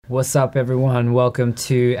What's up, everyone? Welcome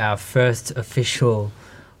to our first official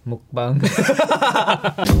mukbang.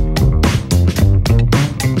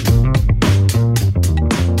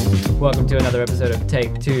 Welcome to another episode of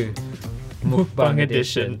Take Two Mukbang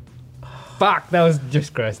Edition. Fuck, that was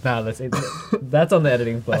just gross. Nah, that's on the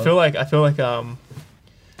editing file. I feel like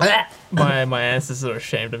my ancestors are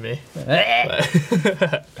ashamed of me.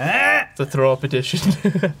 It's a throw up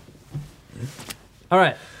edition. All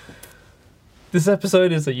right. This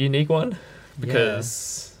episode is a unique one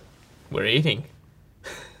because we're eating.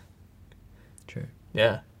 True.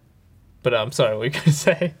 Yeah. But I'm sorry, what were you going to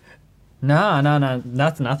say? No.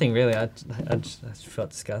 That's nothing really. I just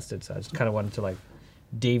felt disgusted, so I just kind of wanted to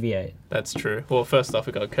deviate. That's true. Well, first off,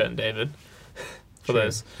 we got Kurt and David. For True.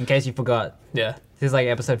 those. In case you forgot. Yeah. This is like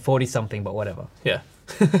episode 40 something, but whatever. Yeah.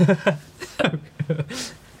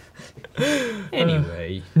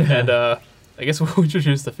 Anyway. And I guess we'll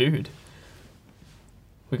introduce the food.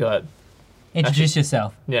 We got... Introduce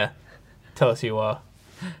yourself. Yeah. Tell us who you are.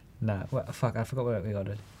 No, fuck, I forgot what we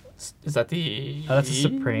ordered. Is that the... Oh, that's a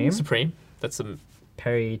Supreme. Supreme. That's some...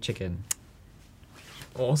 Peri chicken.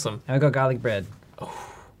 Awesome. And we got garlic bread. Oh.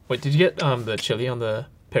 Wait, did you get the chili on the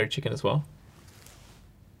peri chicken as well?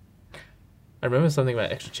 I remember something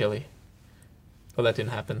about extra chili. Oh, that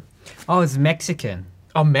didn't happen. Oh, it's Mexican.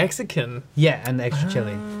 Oh, Mexican. Yeah, and the extra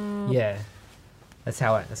chili. Yeah. That's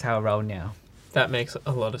how I roll now. That makes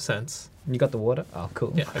a lot of sense. You got the water? Oh,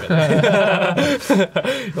 cool. Yeah, I got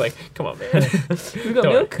that. Like, come on, man. We got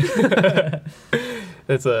milk?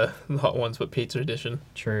 It's the hot ones but pizza edition.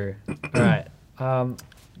 True. All right.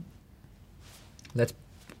 Let's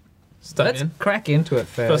crack into it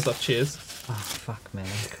first. First off, cheers. Oh, fuck, man.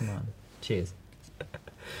 Come on. Cheers.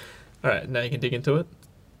 All right, now you can dig into it.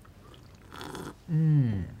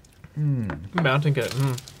 Mountain goat.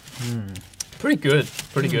 Pretty good.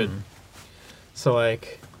 Pretty good. So,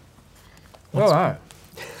 What's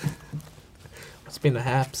been the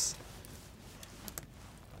haps?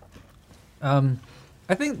 I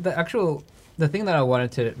think the thing that I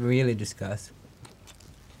wanted to really discuss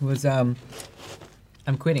was I'm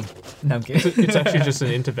quitting. No, I'm kidding. It's actually just an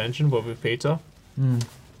intervention, but with pizza. Oh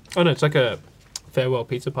no, it's like a farewell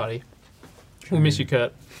pizza party. True. We'll miss you,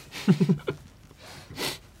 Kurt.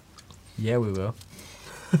 Yeah, we will.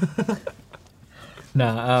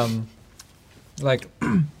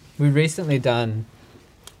 We'd recently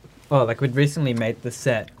made the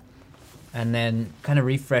set and then kind of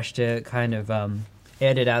refreshed it, kind of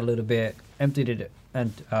aired it out a little bit, emptied it,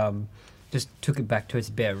 and just took it back to its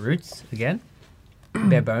bare roots again.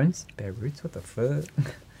 Bare bones. Bare roots? What the fuck?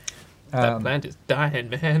 That plant is dying,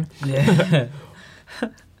 man. Yeah.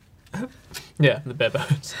 Yeah, the bare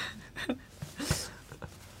bones.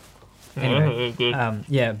 Anyway, good.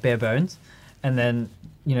 bare bones. And then,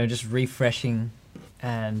 just refreshing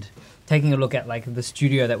and taking a look at the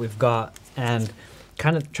studio that we've got and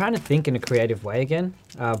kind of trying to think in a creative way again.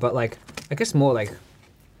 But I guess more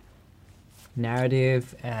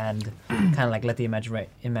narrative and kind of let the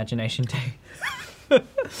imagination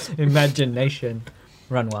imagination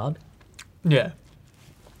run wild. Yeah.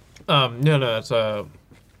 No, it's a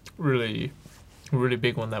really, really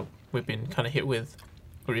big one that we've been kind of hit with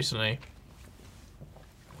recently.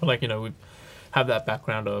 We have that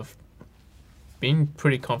background of being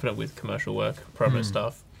pretty confident with commercial work, promo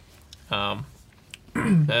stuff. And,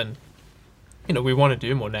 we want to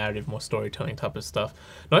do more narrative, more storytelling type of stuff.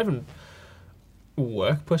 Not even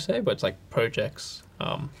work per se, but it's projects.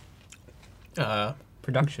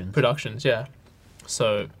 Productions, yeah.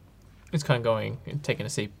 So it's kind of going and taking a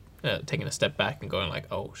step back and going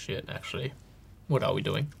oh shit, actually, what are we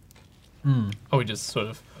doing? Are we just sort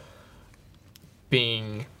of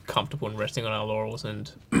being comfortable and resting on our laurels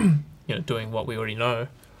and doing what we already know,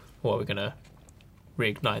 or are we gonna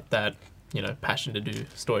reignite that passion to do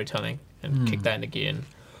storytelling and kick that into gear and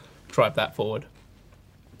drive that forward?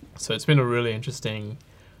 So it's been a really interesting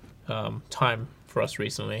time for us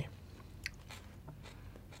recently.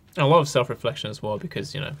 And a lot of self-reflection as well,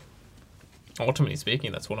 because, ultimately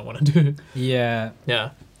speaking, that's what I want to do. Yeah. Yeah.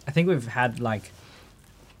 I think we've had,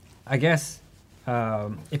 I guess,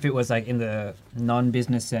 if it was, in the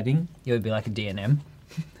non-business setting, it would be a D&M.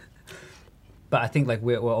 But I think,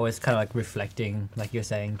 we're always kind of, reflecting, like you're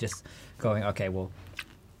saying, just going, okay, well,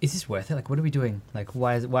 is this worth it? What are we doing?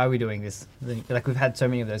 Why are we doing this? We've had so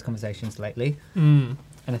many of those conversations lately. And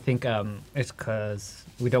I think it's because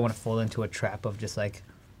we don't want to fall into a trap of just,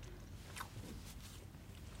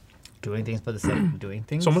 doing things for the sake of doing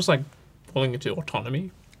things. It's almost like falling into autonomy.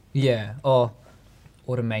 Yeah, or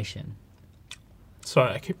automation.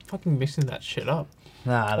 Sorry, I keep fucking mixing that shit up.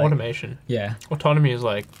 Nah, Automation. Yeah. Autonomy is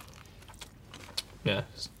Yeah,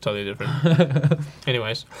 it's totally different.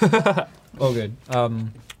 Anyways. All good.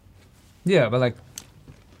 Yeah, but like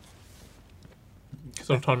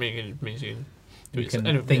So autonomy means you can do you can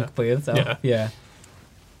yourself. think Yeah. for yourself. Yeah. Yeah.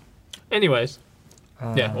 Anyways,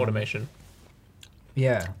 yeah, Um, automation.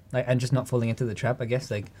 Yeah, like and just not falling into the trap, I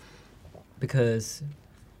guess, like because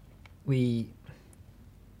we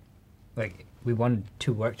want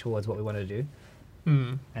to work towards what we want to do,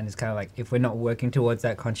 Mm. and it's kind of like if we're not working towards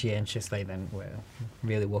that conscientiously, then we're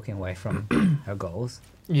really walking away from our goals.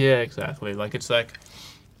 Yeah, exactly. Like it's like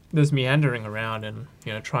there's meandering around and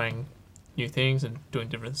trying new things and doing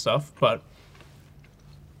different stuff, but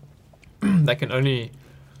that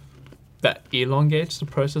elongates the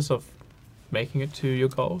process of making it to your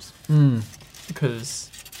goals,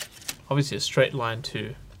 because obviously a straight line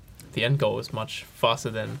to the end goal is much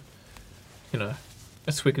faster than a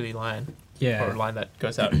squiggly line Yeah, or a line that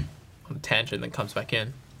goes out on a tangent and then comes back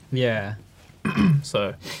in. yeah,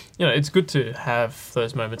 So it's good to have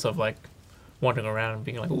those moments of like wandering around and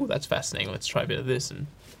being like, oh, that's fascinating, let's try a bit of this and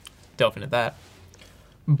delve into that.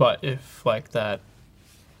 But if like that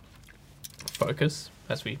focus,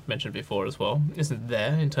 as we mentioned before as well, isn't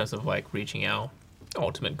there in terms of like reaching our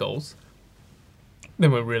ultimate goals,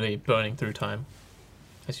 then we're really burning through time,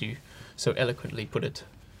 as you so eloquently put it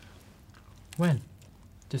when?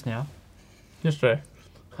 Just now? yesterday.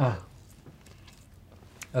 Oh.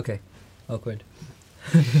 Okay. Awkward.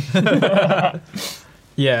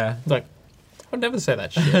 Yeah. Like, I'd never say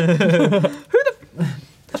that shit.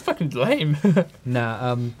 That's fucking lame.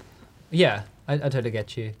 Nah, yeah, I totally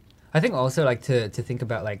get you. I think also like to think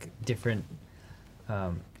about like different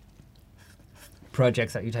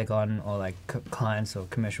projects that you take on, or like clients or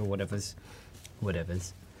commercial whatevers.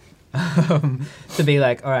 To be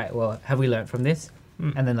like, all right, well, have we learned from this?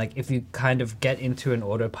 And then like if you kind of get into an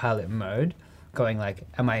autopilot mode, going like,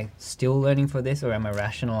 am I still learning for this, or am I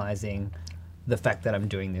rationalizing the fact that I'm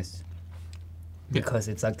doing this because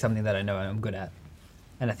it's like something that I know I'm good at?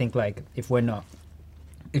 And I think like if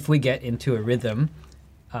we get into a rhythm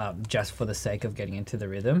just for the sake of getting into the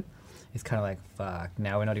rhythm, it's kind of like, fuck,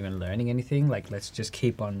 now we're not even learning anything. Like, let's just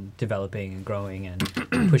keep on developing and growing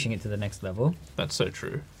and pushing it to the next level. That's so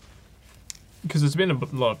true. Because there's been a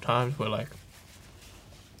lot of times where like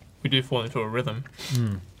we do fall into a rhythm.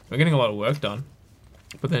 We're getting a lot of work done,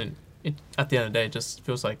 but then at the end of the day, it just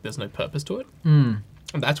feels like there's no purpose to it. And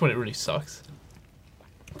that's when it really sucks.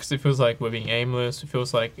 Because it feels like we're being aimless. It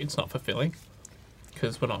feels like it's not fulfilling.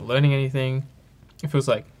 Because we're not learning anything. It feels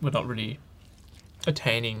like we're not really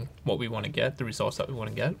attaining what we want to get, the results that we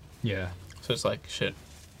want to get. Yeah. So it's like, shit.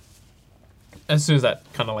 As soon as that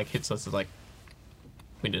kind of like hits us, it's like,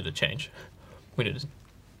 we need to change. We need to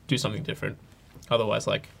do something different. Otherwise,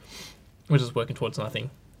 like, we're just working towards nothing.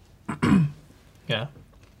 Yeah.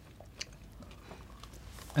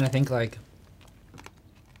 And I think like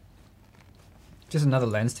just another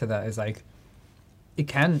lens to that is like it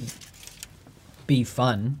can be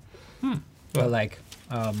fun, but like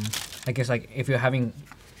I guess like if you're having,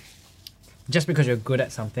 just because you're good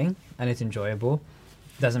at something and it's enjoyable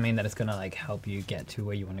doesn't mean that it's gonna like help you get to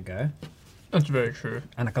where you want to go. That's very true.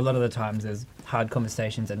 And like a lot of the times there's hard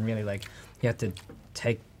conversations and really like you have to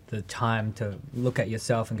take the time to look at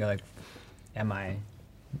yourself and go like, am I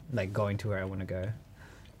like going to where I want to go?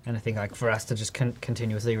 And I think like for us to just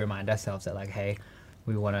continuously remind ourselves that like, hey,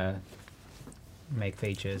 we want to make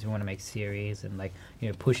features, we want to make series, and like, you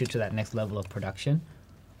know, push it to that next level of production.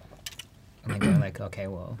 And then going like, okay,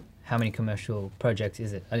 well, how many commercial projects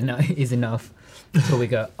is it? Is enough until we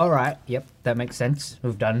go, all right, yep, that makes sense.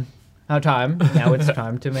 We've done our time. Now it's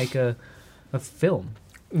time to make a film.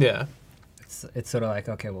 Yeah. It's sort of like,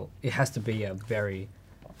 okay, well, it has to be a very,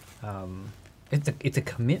 it's a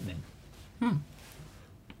commitment.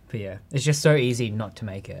 But yeah, it's just so easy not to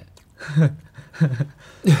make it.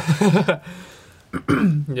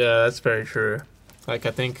 Yeah, that's very true. Like,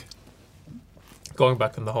 I think going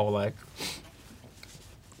back on the whole, like,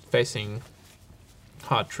 facing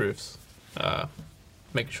hard truths,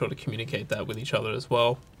 making sure to communicate that with each other as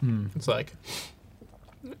well. It's like,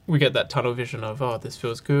 we get that tunnel vision of, oh, this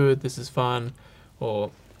feels good, this is fun,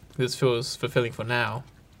 or this feels fulfilling for now.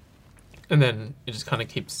 And then it just kind of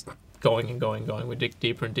keeps going and going and going. We dig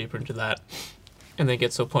deeper and deeper into that. And then it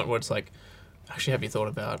gets to a point where it's like, actually, have you thought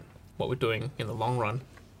about what we're doing in the long run?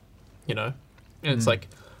 You know? And it's like,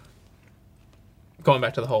 going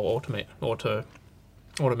back to the whole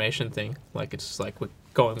automation thing, like, it's just like we're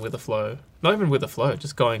going with the flow. Not even with the flow,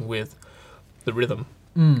 just going with the rhythm.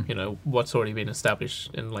 You know, what's already been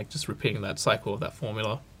established, and like just repeating that cycle of that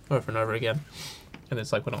formula over and over again. And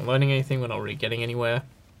it's like we're not learning anything, we're not really getting anywhere.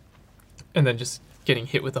 And then just getting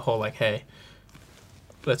hit with the whole like, hey,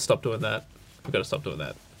 let's stop doing that. We've got to stop doing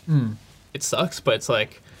that. Mm. It sucks, but it's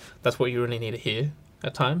like, that's what you really need to hear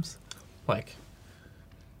at times. Like,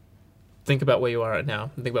 think about where you are right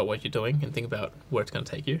now, and think about what you're doing, and think about where it's going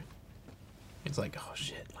to take you. It's like, oh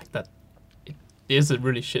shit, like that. It is a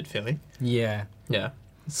really shit feeling. Yeah. Yeah.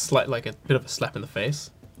 It's like a bit of a slap in the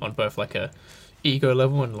face on both like a ego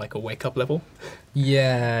level and like a wake up level.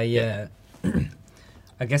 Yeah.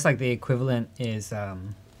 I guess like the equivalent is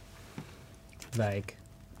like,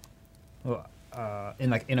 well,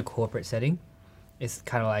 in a corporate setting, it's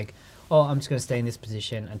kind of like, oh, I'm just going to stay in this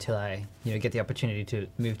position until I, get the opportunity to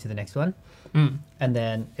move to the next one. Mm. And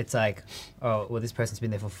then it's like, oh, well, this person's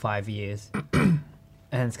been there for 5 years.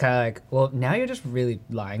 And it's kind of like, well, now you're just really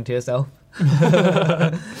lying to yourself.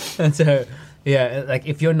 And so, yeah, like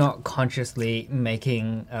if you're not consciously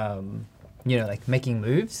making, like making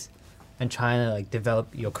moves and trying to like develop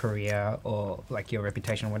your career or like your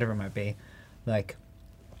reputation or whatever it might be, like,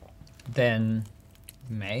 then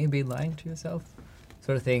maybe lying to yourself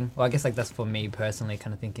sort of thing. Well, I guess like that's for me personally,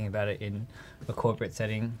 kind of thinking about it in a corporate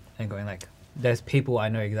setting and going like, there's people I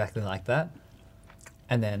know exactly like that.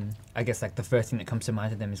 And then I guess like the first thing that comes to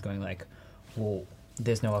mind to them is going like, well,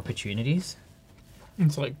 there's no opportunities.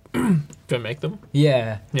 It's like, go make them.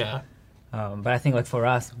 Yeah. Yeah. But I think like for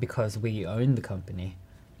us, because we own the company,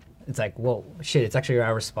 it's like, well, shit, it's actually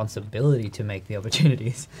our responsibility to make the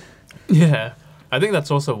opportunities. Yeah. I think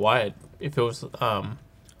that's also why it feels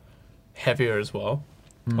heavier as well,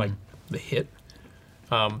 like the hit,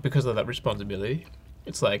 because of that responsibility.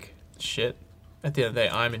 It's like, shit, at the end of the day,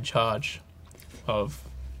 I'm in charge of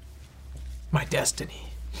my destiny.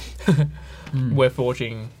 We're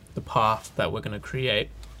forging the path that we're going to create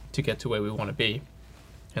to get to where we want to be.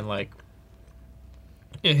 And like,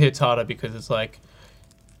 it hits harder because it's like,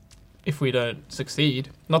 if we don't succeed,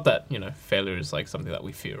 not that, failure is like something that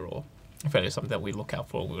we fear or failure is something that we look out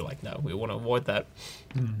for. We're like, no, we want to avoid that.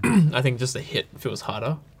 I think just the hit feels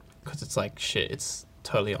harder because it's like, shit, it's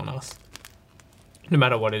totally on us. No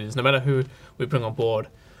matter what it is, no matter who we bring on board,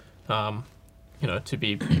 to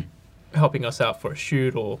be helping us out for a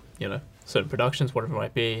shoot or, certain productions, whatever it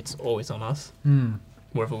might be, it's always on us,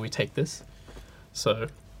 wherever we take this. So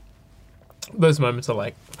those moments are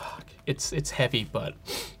like, fuck, it's heavy, but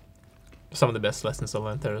some of the best lessons I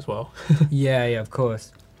learned there as well. Yeah, of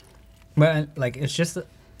course. But like, it's just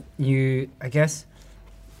I guess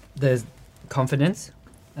there's confidence,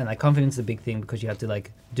 and like confidence is a big thing because you have to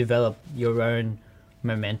like develop your own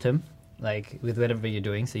momentum, like with whatever you're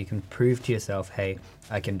doing, so you can prove to yourself, hey,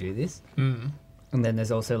 I can do this. And then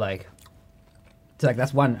there's also like, so like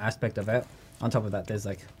that's one aspect of it. On top of that, there's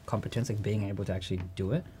like competence, like being able to actually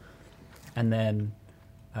do it, and then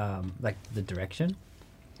like the direction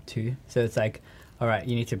too. So it's like, all right,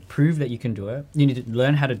 you need to prove that you can do it. You need to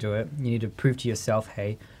learn how to do it. You need to prove to yourself,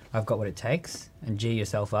 hey, I've got what it takes, and G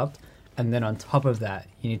yourself up. And then on top of that,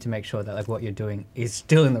 you need to make sure that like what you're doing is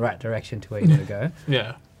still in the right direction to where you need to go. Yeah.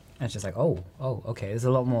 And it's just like, oh, okay. There's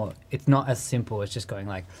a lot more. It's not as simple as just going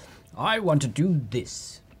like, I want to do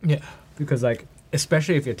this. Yeah. Because like,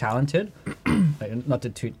 especially if you're talented, like, not to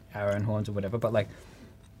toot our own horns or whatever, but like,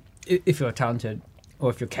 if you're talented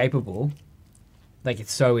or if you're capable, like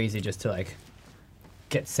it's so easy just to like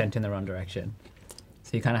get sent in the wrong direction.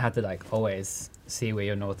 So you kind of have to like always see where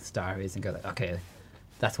your North Star is and go like, okay,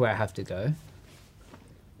 that's where I have to go.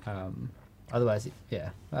 Otherwise, yeah.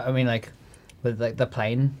 I mean, like with like the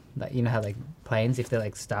plane, like you know how like planes, if they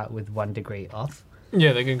like start with 1 degree off,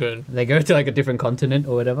 yeah, they can go. They go to like a different continent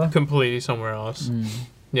or whatever. Completely somewhere else.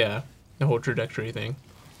 Yeah, the whole trajectory thing.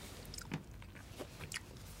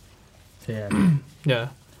 So yeah. Yeah.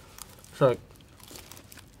 So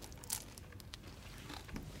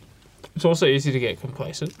it's also easy to get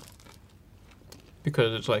complacent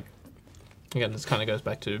because it's like, again, this kind of goes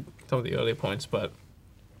back to some of the earlier points, but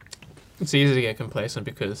it's easy to get complacent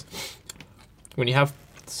because when you have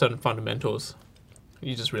certain fundamentals,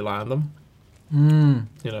 you just rely on them.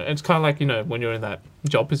 It's kind of like, when you're in that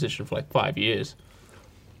job position for like 5 years,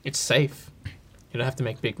 it's safe. You don't have to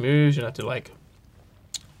make big moves. You don't have to like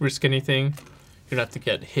risk anything. You don't have to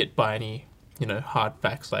get hit by any, hard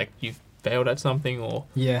facts like you've failed at something or,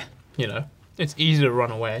 Yeah. It's easy to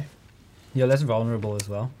run away. You're less vulnerable as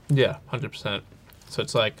well. Yeah, 100%. So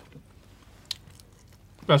it's like,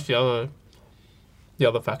 that's the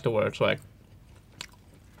other factor where it's like,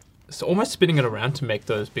 it's almost spinning it around to make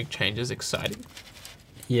those big changes exciting.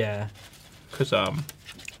 Yeah. Because, well,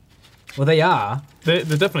 they are. They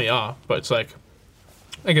definitely are, but it's like,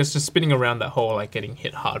 I guess just spinning around that whole, like, getting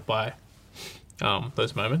hit hard by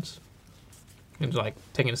those moments. And, like,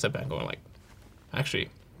 taking a step back and going, like, actually,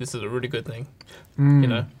 this is a really good thing,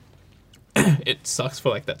 it sucks for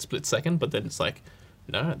like that split second, but then it's like,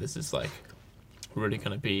 no, this is like really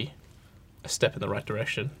going to be a step in the right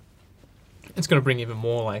direction. It's going to bring even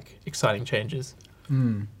more like exciting changes.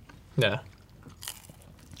 Yeah.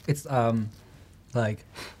 It's like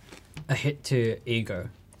a hit to ego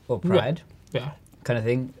or pride Yeah. kind of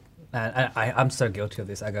thing. And I'm so guilty of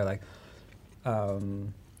this. I go like,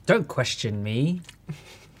 don't question me.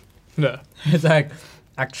 No. It's like,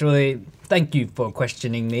 actually, thank you for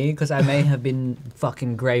questioning me because I may have been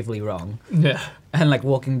fucking gravely wrong. Yeah. And like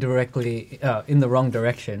walking directly in the wrong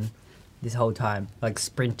direction this whole time, like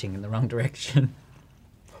sprinting in the wrong direction.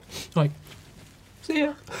 Like, see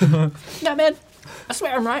ya. No, man, I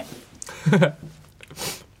swear I'm right.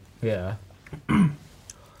 Yeah.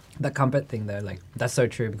 That comfort thing though, like that's so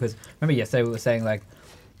true because remember yesterday we were saying like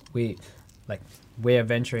we're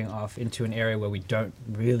venturing off into an area where we don't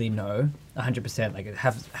really know 100%, like it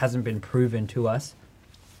hasn't been proven to us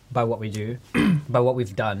by what we do, by what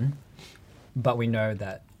we've done, but we know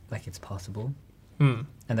that like it's possible and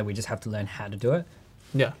that we just have to learn how to do it.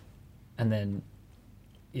 Yeah. And then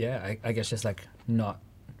yeah, I guess just like not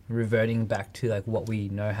reverting back to like what we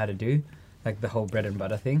know how to do, like the whole bread and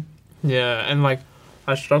butter thing. Yeah, and like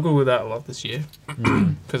I struggle with that a lot this year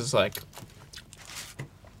because it's like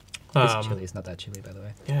It's chilly. It's not that chilly, by the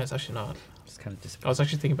way. yeah, it's actually not. Just kind of disappointed. I was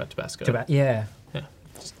actually thinking about Tabasco. Yeah.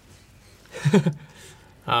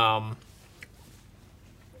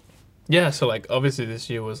 Yeah, so like obviously this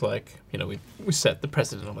year was like, you know, we set the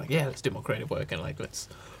precedent of like, yeah, let's do more creative work and like let's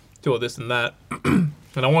do all this and that. And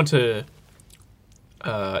I want to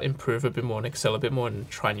improve a bit more and excel a bit more and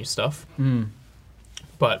try new stuff.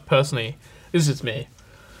 But personally, this is just me.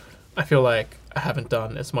 I feel like I haven't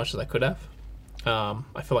done as much as I could have.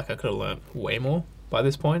 I feel like I could have learned way more by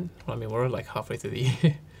this point. I mean, we're like halfway through the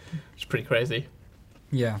year. It's pretty crazy.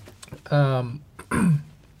 Yeah.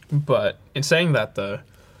 But in saying that though,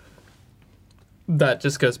 that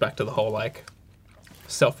just goes back to the whole like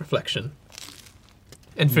self-reflection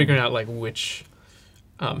and figuring out like which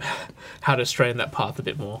how to strain that path a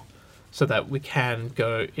bit more so that we can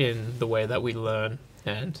go in the way that we learn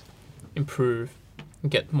and improve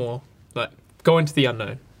and get more like go into the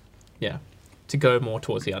unknown. Yeah, to go more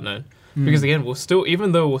towards the unknown. Because again, we'll still,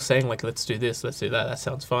 even though we're saying like let's do this, let's do that, that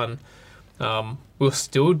sounds fun, we're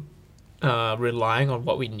still relying on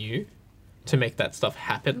what we knew to make that stuff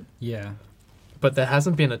happen. Yeah. But there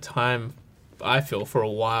hasn't been a time, I feel, for a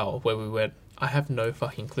while where we went, I have no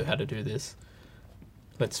fucking clue how to do this.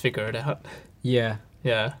 Let's figure it out. Yeah.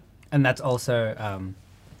 Yeah. And that's also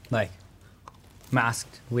like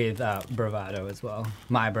masked with bravado as well.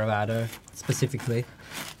 My bravado specifically.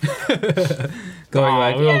 Going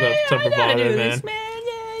like, we all got some bravado, man.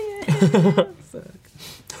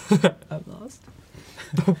 Fuck. I'm lost.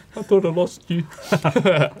 I thought I lost you.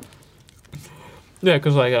 Yeah,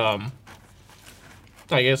 because like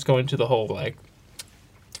I guess going to the whole like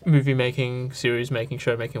movie making, series making,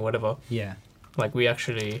 show making, whatever. Yeah. Like we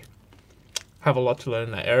actually have a lot to learn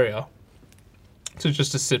in that area. So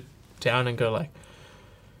just to sit down and go like,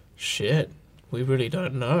 shit, we really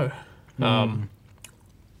don't know.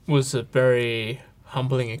 Was a very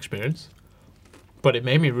humbling experience, but it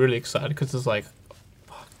made me really excited because it's like,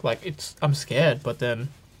 fuck, like I'm scared, but then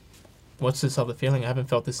what's this other feeling? I haven't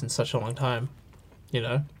felt this in such a long time, you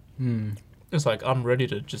know? It's like I'm ready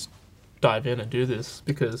to just dive in and do this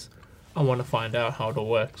because I want to find out how it all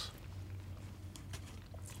works.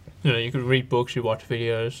 You know, you could read books, you watch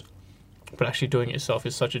videos, but actually doing it yourself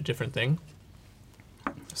is such a different thing.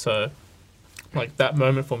 So, like, that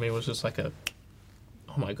moment for me was just like oh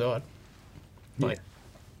my God. Like,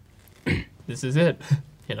 this is it,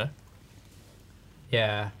 you know?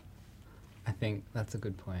 Yeah. I think that's a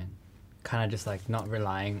good point. Kind of just like not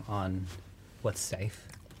relying on what's safe.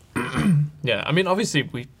 Yeah, I mean, obviously,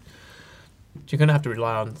 you're going to have to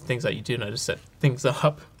rely on things that you do know to set things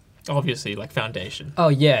up. Obviously, like foundation. Oh,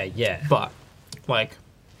 yeah, yeah. But, like,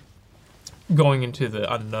 going into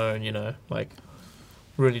the unknown, you know, like,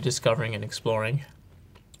 really discovering and exploring.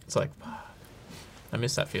 It's like, I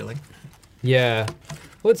miss that feeling. Yeah.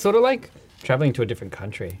 Well, it's sort of like traveling to a different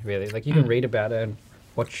country, really. Like, you can read about it and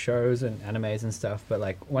watch shows and animes and stuff, but,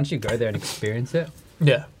 like, once you go there and experience it...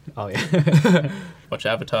 Yeah. Oh, yeah. Watch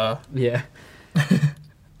Avatar. Yeah.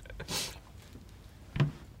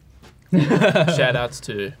 Shout outs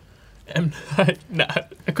to... Nah,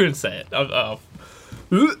 I couldn't say it.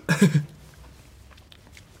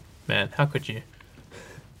 Man, how could you?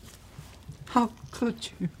 How could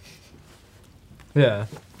you? Yeah.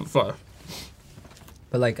 So,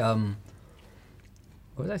 But, like, what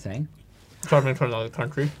was I saying? traveling to another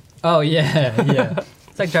country. Oh, yeah, yeah.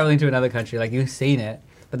 It's like traveling to another country. Like, you've seen it,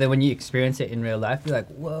 But then when you experience it in real life, you're like,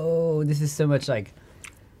 whoa, this is so much like,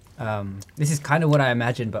 this is kind of what I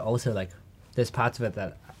imagined, but also like, there's parts of it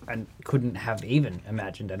that I couldn't have even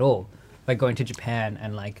imagined at all. Like going to Japan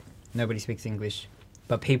and like nobody speaks English,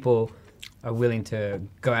 but people are willing to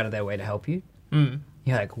go out of their way to help you.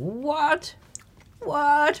 You're like, what?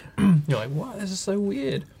 What? You're like, what? This is so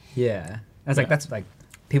weird. Yeah. It's like, that's like,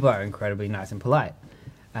 people are incredibly nice and polite.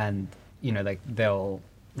 And, you know, like they'll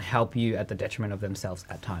help you at the detriment of themselves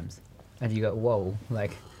at times. And you go, whoa,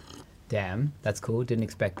 like, damn, that's cool. Didn't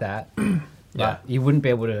expect that. But you wouldn't be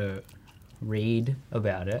able to read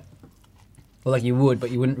about it. Or like you would,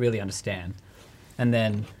 but you wouldn't really understand. And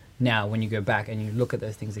then now when you go back and you look at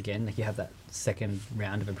those things again, like you have that second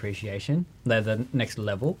round of appreciation, the next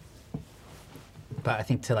level. But I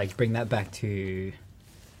think to like bring that back to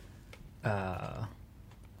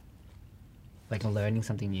like learning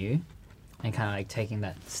something new and kind of like taking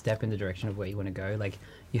that step in the direction of where you want to go, like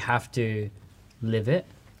you have to live it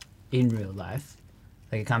in real life.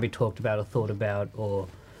 Like it can't be talked about or thought about or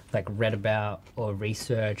like read about or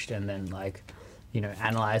researched and then like, you know,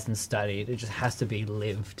 analyzed and studied. It just has to be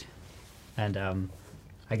lived. And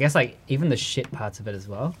I guess like even the shit parts of it as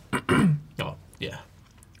well. Oh, yeah.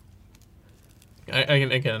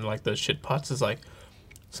 Again, like the shit parts is like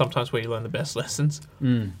sometimes where you learn the best lessons.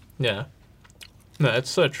 Yeah. No, it's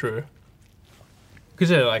so true.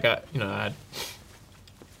 Because yeah, like I had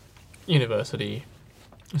university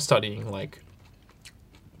studying like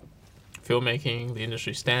filmmaking, the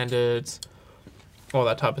industry standards, all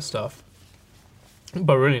that type of stuff.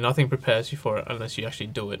 But really, nothing prepares you for it unless you actually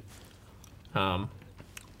do it. And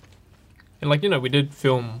like, you know, we did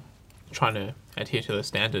film trying to adhere to the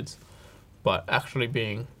standards, but actually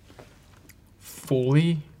being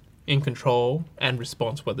fully in control and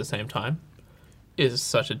responsible at the same time is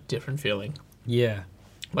such a different feeling. Yeah.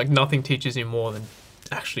 Like nothing teaches you more than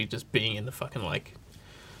actually just being in the fucking like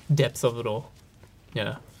depths of it all.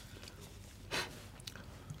 Yeah.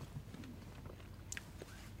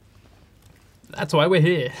 That's why we're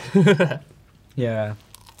here. Yeah.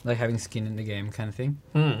 Like having skin in the game kind of thing.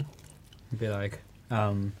 Be like,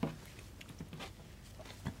 kind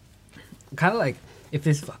of like, if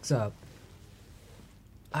this fucks up,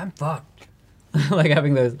 I'm fucked. Like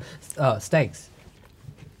having those stakes.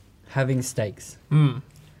 Having stakes.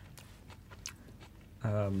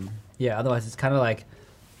 Yeah, otherwise it's kind of like,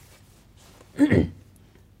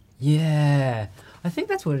 yeah, I think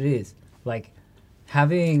that's what it is. Like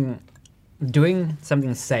doing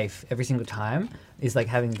something safe every single time is like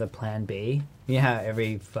having the plan B. You know how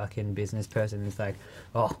every fucking business person is like,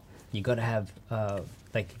 oh, you gotta have,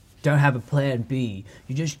 like, don't have a plan B.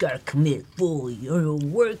 You just gotta commit fully. Or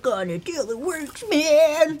work on it till it works,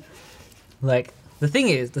 man. Like, the thing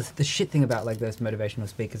is, the shit thing about like those motivational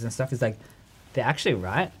speakers and stuff is like, they're actually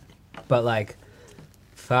right, but like,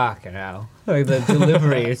 fucking hell. Like the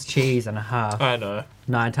delivery is cheese and a half. I know.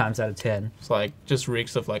 9 times out of 10. It's like, just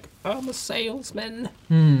reeks of like, I'm a salesman.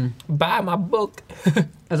 Buy my book.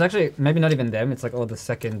 It's actually maybe not even them. It's like all the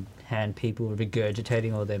second-hand people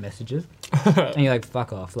regurgitating all their messages, and you're like,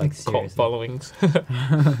 "Fuck off!" Like seriously. Cult followings.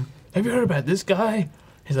 Have you heard about this guy?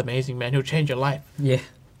 He's amazing, man. He'll change your life. Yeah.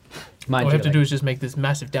 All you have to do is just make this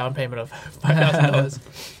massive down payment of $5,000.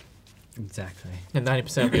 Exactly. And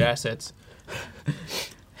 90% of your assets.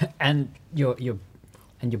 And your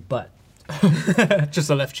butt. Just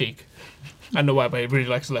the left cheek. I don't know why, but he really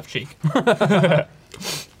likes the left cheek.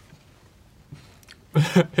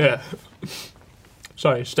 Yeah.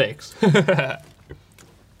 Sorry, steaks. But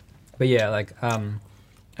yeah, like,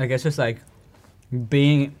 I guess just like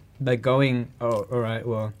being, like going, oh, all right,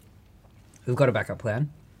 well, we've got a backup plan.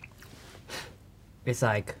 It's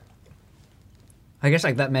like, I guess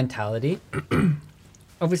like that mentality,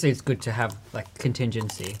 obviously it's good to have like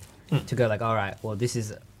contingency to go like, all right, well, this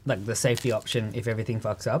is like the safety option if everything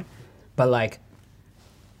fucks up. But like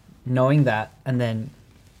knowing that and then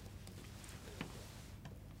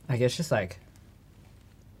I guess just like,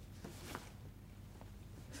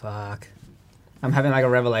 fuck. I'm having like a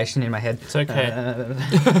revelation in my head. It's okay.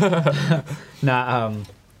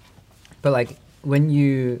 But like when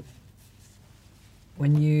you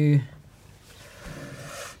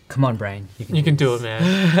come on, brain, you can do it,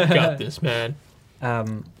 man. You got this, man.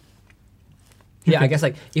 Yeah, I guess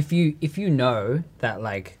like if you know that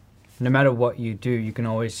like no matter what you do, you can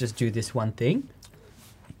always just do this one thing,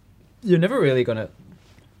 you're never really gonna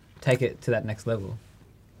take it to that next level.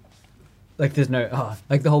 Like there's no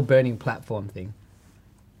like the whole burning platform thing.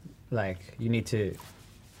 Like you need to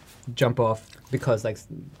jump off because like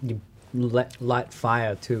you light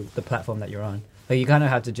fire to the platform that you're on. Like you kind of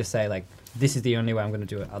have to just say like, this is the only way I'm going to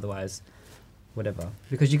do it. Otherwise, whatever,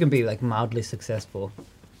 because you can be like mildly successful.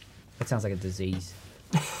 That sounds like a disease.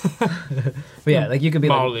 But yeah, like you could be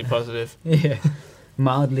mildly positive. yeah,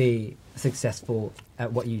 mildly successful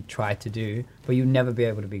at what you try to do, but you'll never be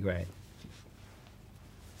able to be great.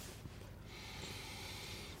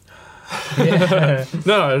 Yeah.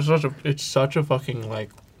 No, it's such a fucking like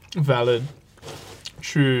valid,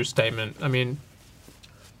 true statement. I mean,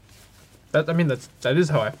 that is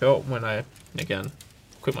how I felt when I again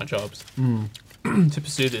quit my jobs to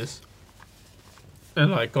pursue this.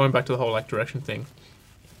 And like going back to the whole like direction thing,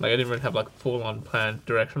 like I didn't really have like a full on planned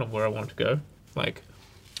direction of where I wanted to go. Like,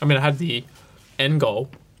 I mean, I had the end goal,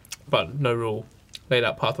 but no real laid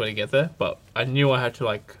out pathway to get there. But I knew I had to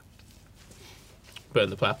like burn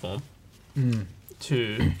the platform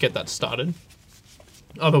to get that started.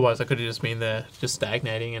 Otherwise, I could have just been there, just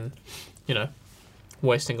stagnating and, you know,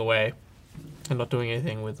 wasting away and not doing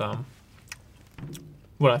anything with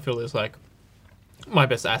what I feel is like my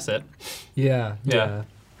best asset. Yeah.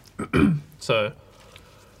 So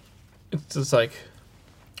it's just like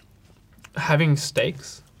having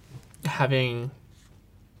stakes, having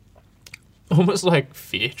almost like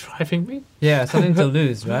fear driving me. Yeah, something to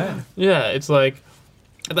lose, right? Yeah, it's like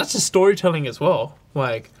that's just storytelling as well.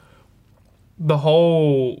 Like the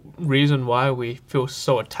whole reason why we feel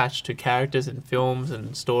so attached to characters in films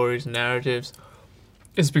and stories and narratives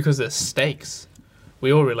is because there's stakes.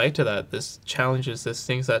 We all relate to that. There's challenges, there's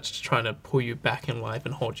things that's trying to pull you back in life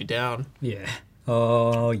and hold you down. Yeah.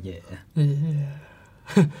 Oh, yeah.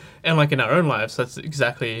 And like in our own lives, that's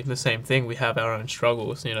exactly the same thing. We have our own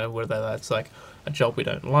struggles, you know, whether that's like a job we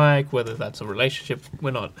don't like, whether that's a relationship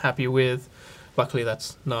we're not happy with. Luckily,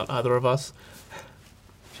 that's not either of us.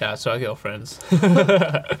 Shout out to our girlfriends.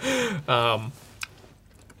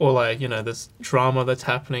 Or like, you know, there's drama that's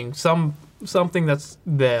happening, something that's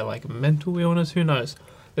there, like mental illness, who knows?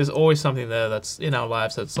 There's always something there that's in our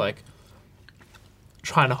lives that's like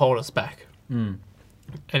trying to hold us back. And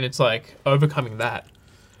it's like overcoming that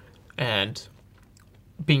and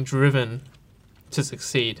being driven to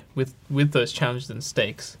succeed with those challenges and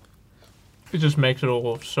stakes. It just makes it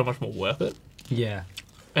all so much more worth it. Yeah.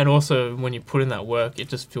 And also, when you put in that work, it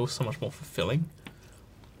just feels so much more fulfilling.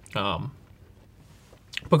 But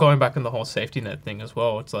going back on the whole safety net thing as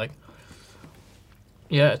well, it's like,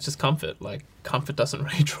 yeah, it's just comfort. Like, comfort doesn't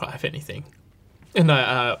really drive anything. And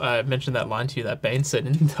I mentioned that line to you that Bane said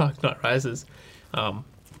in Dark Knight Rises.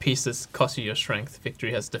 Peace has cost you your strength,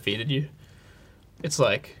 victory has defeated you. It's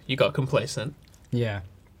like, you got complacent. Yeah.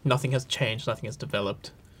 Nothing has changed, nothing has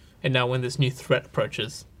developed. And now when this new threat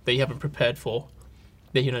approaches that you haven't prepared for,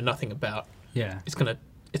 that you know nothing about, it's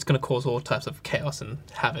gonna cause all types of chaos and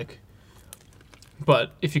havoc.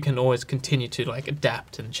 But if you can always continue to like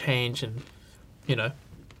adapt and change and, you know,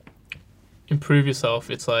 improve yourself,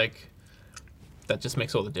 it's like that just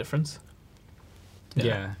makes all the difference.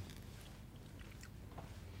 Yeah.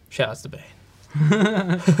 Shout outs to Bane.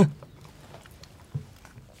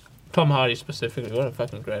 Tom Hardy specifically, what a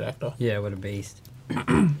fucking great actor. Yeah, what a beast.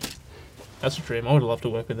 That's a dream. I would love to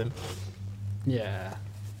work with him. Yeah.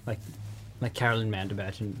 Like Carolyn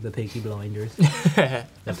Mandelbatch and the Peaky Blinders. The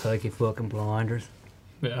Peaky fucking Blinders.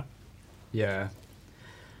 Yeah. Yeah.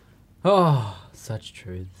 Oh, such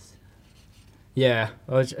truths. Yeah.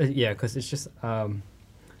 Oh, yeah, because it's just,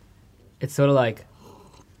 it's sort of like,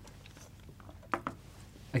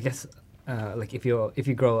 I guess, like if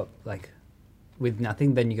you grow up like with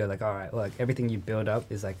nothing, then you go like, all right, well, like everything you build up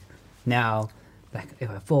is like now, like if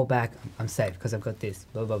I fall back, I'm safe because I've got this,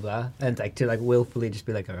 blah blah blah, and like to like willfully just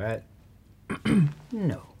be like, all right,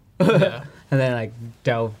 no, Yeah. and then like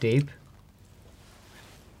delve deep.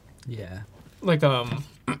 Yeah. Like, I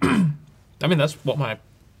mean, that's what my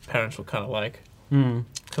parents were kind of like.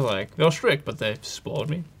 Cause like they were strict, but they spoiled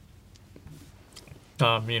me.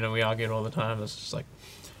 You know, we argued all the time. It's just like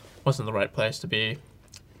wasn't the right place to be.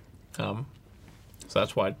 So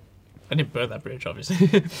that's why I didn't burn that bridge.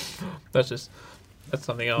 Obviously, that's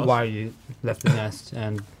something else. Why you left the nest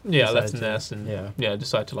and Yeah, I left the decided nest and yeah.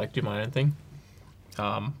 decided to like do my own thing.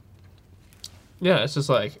 Yeah, it's just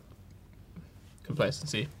like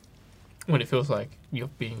complacency when it feels like you're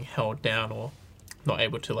being held down or not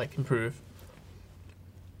able to like improve.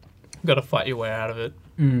 You got to fight your way out of it.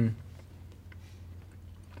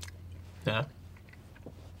 Yeah.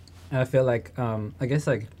 And I feel like I guess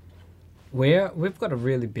like we've got a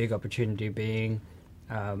really big opportunity being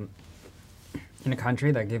in a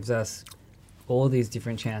country that gives us all these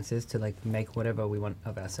different chances to like make whatever we want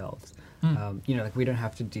of ourselves. You know, like we don't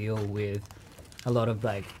have to deal with a lot of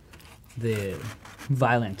like the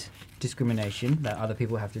violent discrimination that other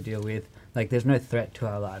people have to deal with. Like there's no threat to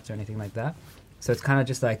our lives or anything like that. So it's kind of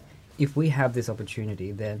just like if we have this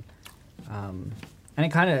opportunity, then, and it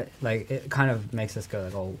kind of makes us go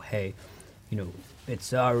like, oh, hey, you know,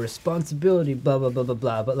 it's our responsibility, blah blah blah blah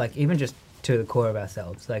blah. But like, even just to the core of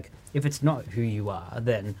ourselves, like, if it's not who you are,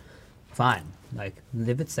 then fine, like,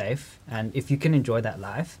 live it safe. And if you can enjoy that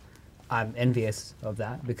life, I'm envious of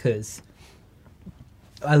that, because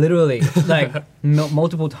I literally like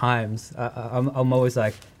multiple times I'm always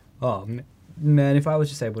like, oh man, if I was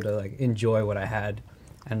just able to like enjoy what I had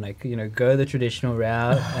and like, you know, go the traditional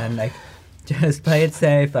route and like just play it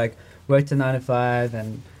safe, like work to 9 to 5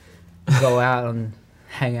 and go out and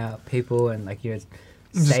hang out with people and like, you're just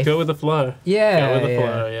safe. go with the flow. Yeah, go with the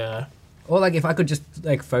flow. Yeah. Or like, if I could just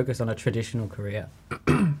like focus on a traditional career,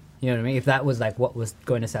 you know what I mean? If that was like what was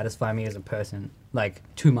going to satisfy me as a person, like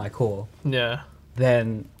to my core, Yeah.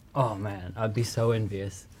 then oh man, I'd be so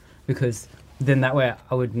envious, because then that way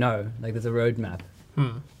I would know like there's a roadmap.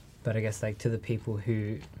 But I guess like to the people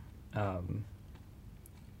who,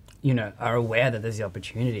 you know, are aware that there's the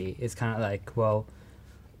opportunity, it's kind of like, well,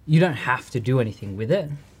 you don't have to do anything with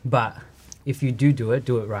it, but if you do it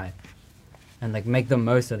right, and like make the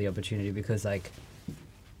most of the opportunity, because like,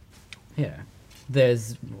 yeah,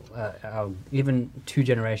 there's even 2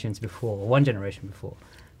 generations before, or 1 generation before,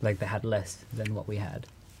 like they had less than what we had.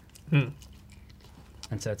 And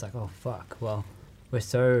so it's like, oh fuck, well, we're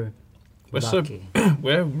lucky.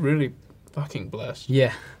 We're really fucking blessed.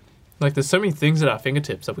 Yeah. Like, there's so many things at our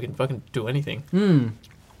fingertips that we can fucking do anything.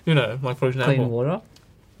 You know, like for example, Clean water.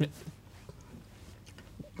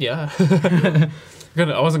 Yeah.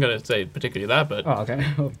 I wasn't gonna say particularly that, but Oh, okay.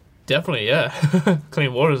 definitely, yeah.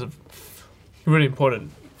 Clean water is really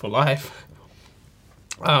important for life.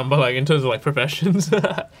 But like in terms of like professions,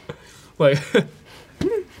 like,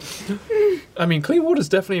 I mean, clean water is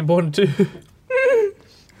definitely important too.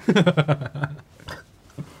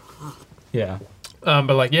 Yeah.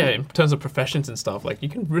 But like, yeah, in terms of professions and stuff, like you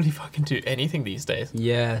can really fucking do anything these days.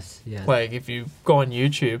 Yes. Like if you go on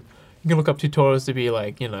YouTube, you can look up tutorials to be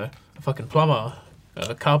like, you know, a fucking plumber,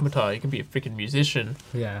 a carpenter. You can be a freaking musician.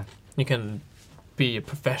 Yeah. You can be a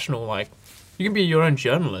professional, like, you can be your own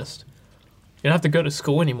journalist. You don't have to go to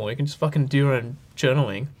school anymore. You can just fucking do your own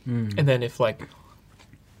journaling. And then if like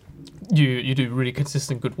you do really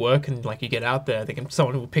consistent good work and like you get out there,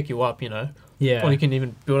 someone will pick you up, you know. Yeah. Or you can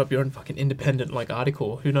even build up your own fucking independent like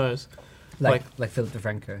article. Who knows? Like Philip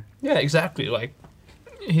DeFranco. Yeah, exactly. Like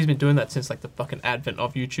he's been doing that since like the fucking advent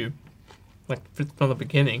of YouTube, like from the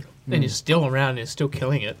beginning. And he's still around. And he's still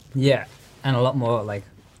killing it. Yeah, and a lot more like,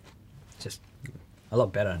 just a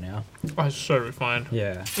lot better now. Oh, it's so refined.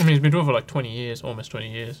 Yeah. I mean, he's been doing it for like 20 years, almost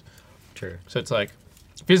 20 years. True. So it's like,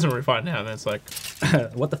 if he doesn't refine now, then it's like,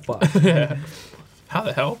 What the fuck? yeah, how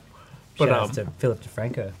the hell? But Shout outs to Philip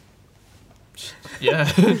DeFranco. yeah,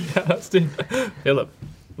 shoutouts to Philip.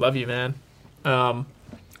 Love you, man.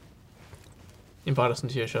 Invite us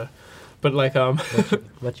into your show. But like,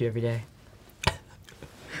 Watch you every day.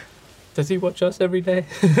 does he watch us every day?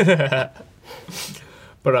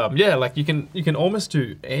 But yeah, like you can almost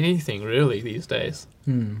do anything really these days,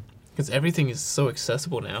 because everything is so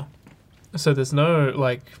accessible now. So there's no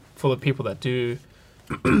like, for the people that do,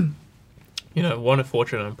 you know, want to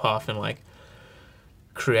forge their own path and like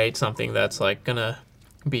create something that's like gonna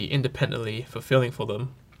be independently fulfilling for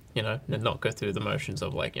them, you know, and not go through the motions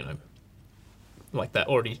of like, you know, like that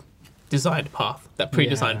already designed path, that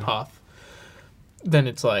pre-designed path. Then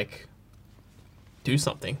it's like, do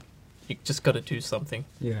something. You just got to do something.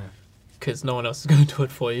 Yeah. Because no one else is going to do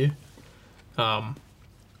it for you.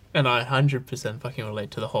 And I 100% fucking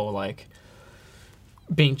relate to the whole, like,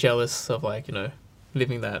 being jealous of, like, you know,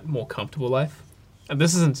 living that more comfortable life. And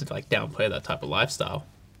this isn't to, like, downplay that type of lifestyle.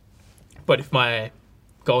 But if my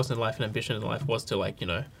goals in life and ambition in life was to, like, you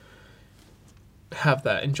know, have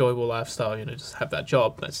that enjoyable lifestyle, you know, just have that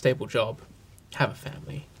job, that stable job, have a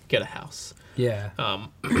family, get a house. Yeah.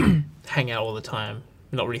 Hang out all the time,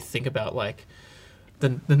 not really think about, like,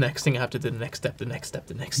 the next thing I have to do, the next step.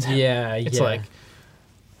 Yeah, It's yeah. like,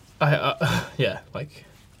 yeah, like,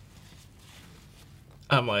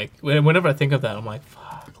 I'm like, whenever I think of that, I'm like,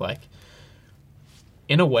 fuck, like,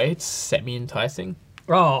 in a way, it's semi-enticing.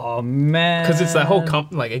 Oh, man. Because it's that whole,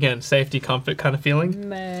 like, again, safety, comfort kind of feeling.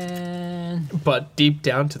 Man. But deep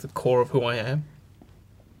down to the core of who I am,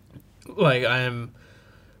 like, I am,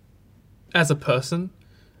 as a person,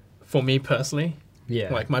 for me personally,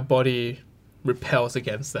 Yeah. like, my body repels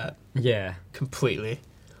against that Yeah. completely.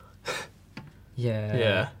 Yeah.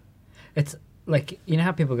 Yeah. It's like, you know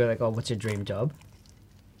how people go like, oh, what's your dream job?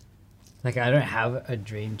 Like, I don't have a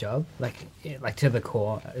dream job. Like to the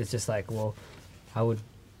core, it's just like, well, I would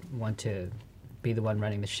want to be the one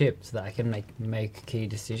running the ship so that I can make key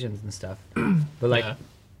decisions and stuff. But like Yeah.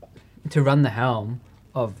 to run the helm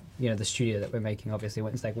of the studio that we're making, obviously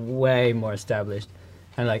when it's like way more established,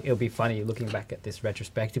 and like it'll be funny looking back at this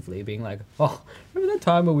retrospectively, being like, oh, remember that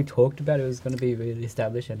time when we talked about it was going to be really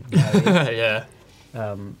established and now it is. Yeah.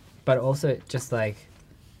 But also just like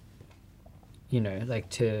like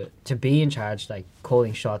to be in charge, like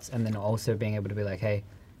calling shots, and then also being able to be like, hey,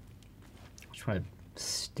 I just want to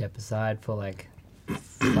step aside for like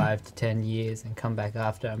 5 to 10 years and come back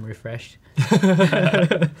after I'm refreshed.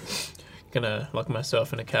 Gonna lock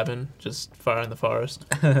myself in a cabin, just far in the forest.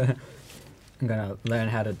 I'm gonna learn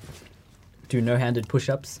how to do no-handed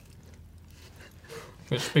push-ups.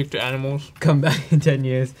 Gonna speak to animals. Come back in 10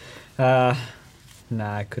 years. Nah,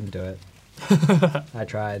 I couldn't do it. I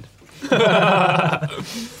tried.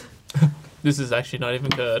 This is actually not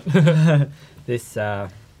even good. This,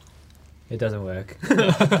 it doesn't work.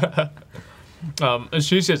 As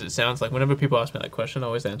cheesy as it sounds, like whenever people ask me that question, I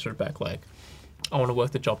always answer it back like, I want to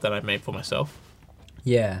work the job that I made for myself.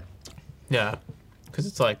 Yeah. Yeah, because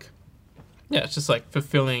it's like, yeah, it's just like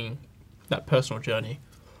fulfilling that personal journey.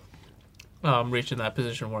 Reaching that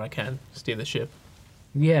position where I can steer the ship.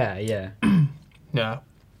 Yeah, yeah. Yeah.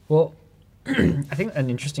 Well, I think an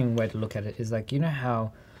interesting way to look at it is like,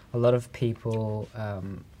 how a lot of people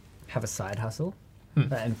have a side hustle,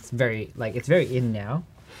 and it's very in now.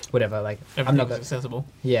 Whatever, like I'm not accessible.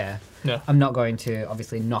 Yeah, Yeah. I'm not going to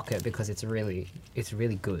obviously knock it because it's really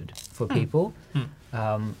good for people.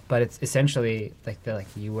 But it's essentially like they're like,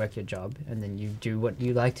 you work your job and then you do what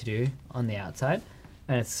you like to do on the outside,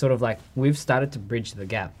 and it's sort of like we've started to bridge the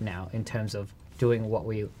gap now in terms of doing what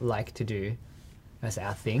we like to do as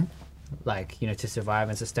our thing, like to survive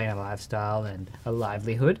and sustain a lifestyle and a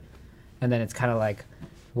livelihood. And then it's kind of like,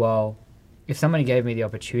 well, if somebody gave me the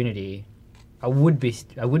opportunity, I would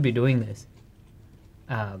be doing this,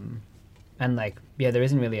 and like there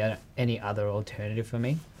isn't really any other alternative for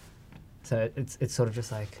me, so it's sort of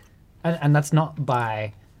just like, and that's not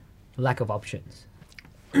by lack of options.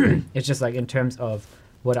 It's just like in terms of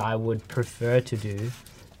what I would prefer to do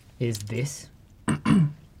is this.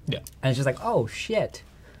 Yeah, and it's just like, oh shit,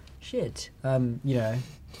 I'm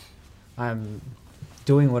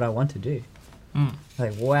doing what I want to do.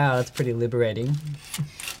 Like, wow, that's pretty liberating.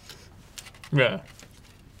 Yeah.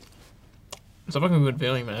 It's a fucking good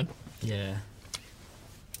feeling, man. Yeah.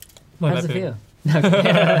 Like How does that it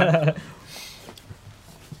feeling.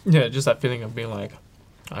 feel? Yeah, just that feeling of being like,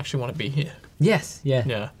 I actually want to be here. Yes. Yeah.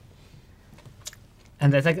 Yeah.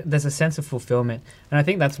 And there's a sense of fulfillment, and I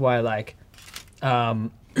think that's why like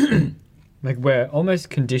we're almost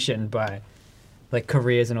conditioned by like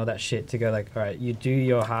careers and all that shit to go like, all right, you do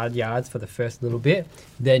your hard yards for the first little bit,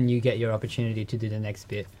 then you get your opportunity to do the next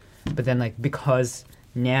bit. But then like, because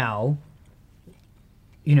now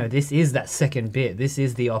this is that second bit, this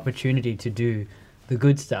is the opportunity to do the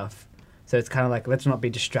good stuff, so it's kind of like, let's not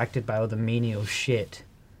be distracted by all the menial shit.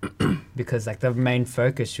 Because like the main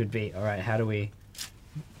focus should be, all right, how do we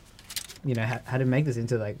how to make this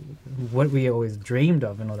into like what we always dreamed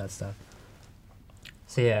of and all that stuff.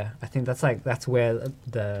 So yeah, I think that's where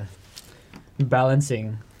the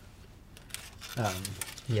balancing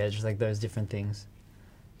just like those different things.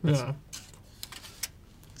 Yeah.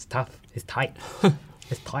 It's tough. It's tight.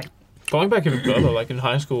 It's tight. Going back even further, like in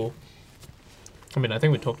high school, I mean, I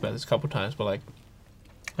think we talked about this a couple of times, but like,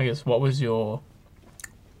 I guess, what was your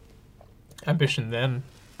ambition then?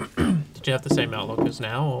 Did you have the same outlook as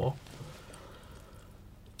now, or?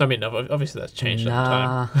 I mean, obviously that's changed over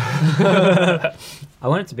time. I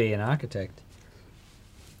wanted to be an architect.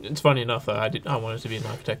 It's funny enough that I wanted to be an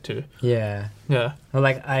architect too. Yeah. Yeah. Well,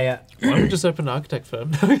 like why don't we just open an architect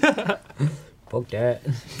firm? Fuck that.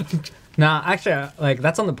 Nah, actually, like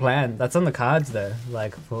that's on the plan. That's on the cards though.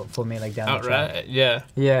 Like for me, like down the track. Right. Yeah.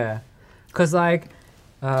 Yeah. Cause like,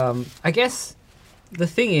 I guess the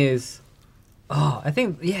thing is, I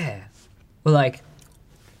think yeah. Well, like,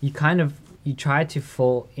 you try to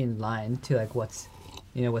fall in line to like what's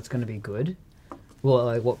going to be good. Well,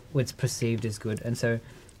 like what's perceived as good, and so.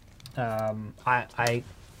 I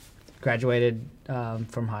graduated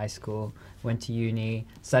from high school, went to uni,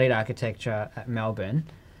 studied architecture at Melbourne,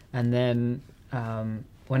 and then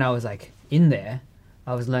when I was like in there,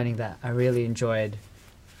 I was learning that I really enjoyed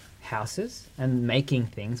houses and making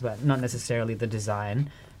things, but not necessarily the design,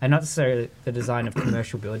 and not necessarily the design of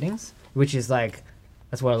commercial buildings, which is like,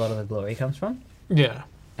 that's where a lot of the glory comes from. Yeah.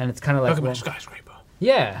 And it's kind of like... Look at my skyscraper.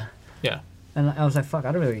 Yeah. Yeah. And I was like, fuck,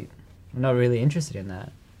 I'm not really interested in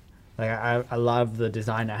that. Like, I love the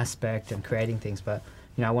design aspect and creating things, but,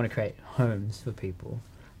 I want to create homes for people.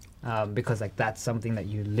 because like that's something that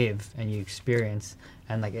you live and you experience,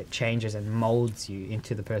 and like it changes and molds you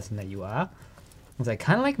into the person that you are. It's like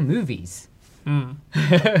kind of like movies.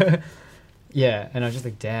 Yeah, and I was just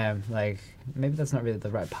like, damn, like maybe that's not really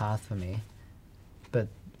the right path for me. But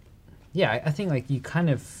yeah, I think like you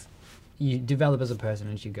develop as a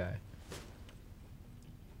person as you go.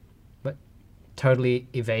 But totally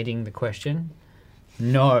evading the question.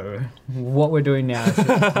 No, what we're doing now is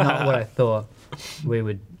not what I thought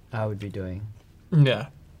I would be doing. Yeah.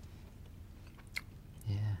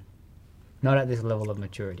 Yeah. Not at this level of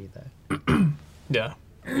maturity though. Yeah.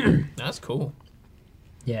 That's cool.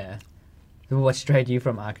 Yeah. What strayed you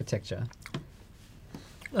from architecture?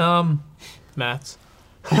 Maths.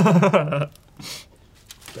 There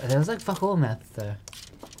was like fuck all maths though.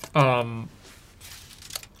 I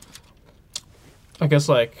guess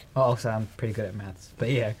like Oh, also I'm pretty good at maths, but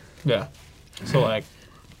yeah. yeah. So like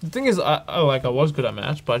the thing is I was good at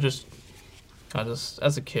maths, but I just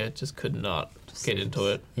as a kid just could not get into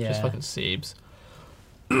it. Yeah. Just fucking Siebes.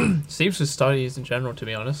 Siebes with studies in general, to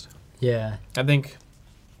be honest. Yeah. I think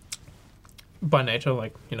by nature,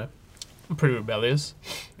 like, you know, I'm pretty rebellious.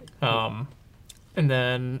 And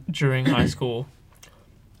then during high school,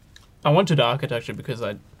 I went to the architecture because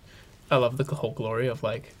I love the whole glory of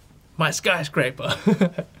like my skyscraper.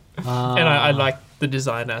 And I like the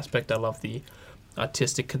design aspect. I love the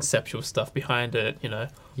artistic conceptual stuff behind it, you know.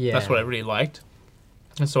 Yeah. That's what I really liked.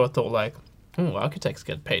 And so I thought like, architects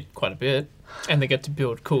get paid quite a bit and they get to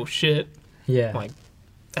build cool shit. Yeah. Like,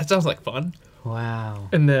 that sounds like fun. Wow.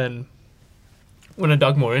 And then when I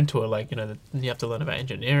dug more into it, like, you know, you have to learn about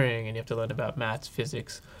engineering and you have to learn about maths,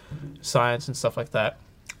 physics, science and stuff like that.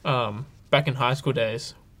 Back in high school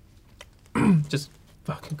days, just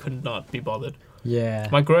fucking could not be bothered. Yeah.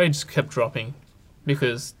 My grades kept dropping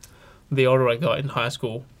because the older I got in high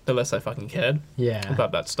school, the less I fucking cared Yeah.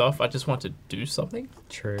 about that stuff. I just wanted to do something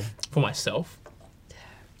True. for myself.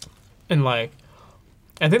 And like,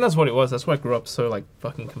 I think that's what it was. That's why I grew up so like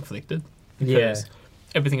fucking conflicted. Because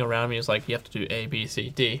everything around me is like, you have to do A, B, C,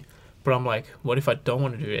 D. But I'm like, what if I don't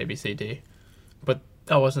want to do A, B, C, D? But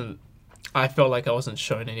I felt like I wasn't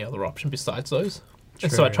shown any other option besides those. True.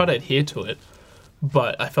 And so I tried to adhere to it,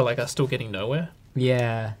 but I felt like I was still getting nowhere.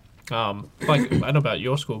 Yeah. Like, I don't know about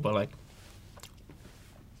your school, but like,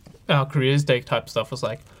 our careers day type stuff was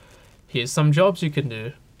like, here's some jobs you can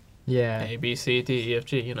do. Yeah. A, B, C, D, E, F,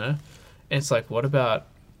 G, you know? And it's like, what about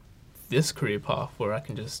this career path where I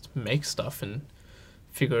can just make stuff and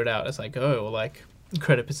figure it out as I go, or like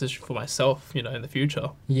create a position for myself, you know, in the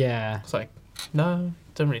future? Yeah. It's like, no,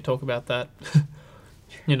 don't really talk about that,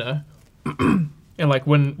 you know? And like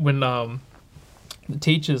when the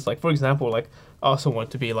teachers, like, for example, like, I also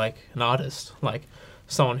want to be like an artist, like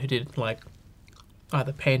someone who did like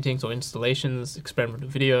either paintings or installations, experimental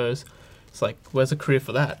videos. It's like, where's a career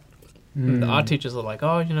for that? The art teachers are like,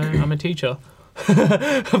 oh, you know, I'm a teacher.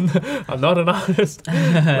 I'm not an artist.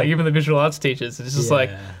 Like, even the visual arts teachers, it's just like,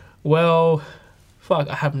 well, fuck,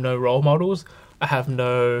 I have no role models. I have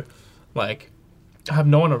no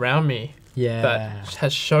one around me that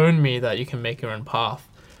has shown me that you can make your own path.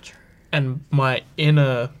 True. And my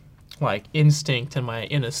inner like instinct and my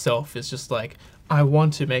inner self is just like, I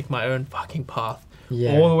want to make my own fucking path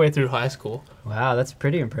all the way through high school. Wow, that's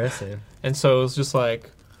pretty impressive. And so it was just like,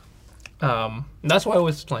 that's why I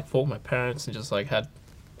always like fought with my parents and just like had.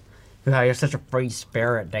 Wow, you're such a free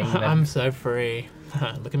spirit, David. I'm so free.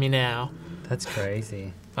 Look at me now. That's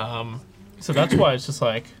crazy. So that's why it's just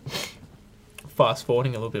like, fast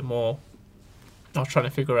forwarding a little bit more, I was trying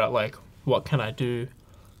to figure out like, what can I do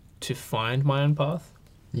to find my own path?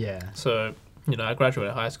 Yeah. So, you know, I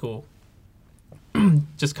graduated high school,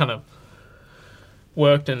 just kind of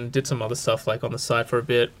worked and did some other stuff like on the side for a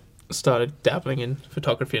bit, started dabbling in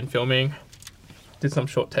photography and filming, did some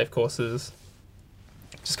short TAFE courses,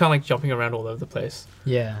 just kind of like jumping around all over the place.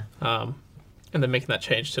 Yeah. And then making that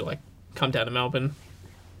change to like come down to Melbourne,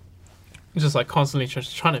 just like constantly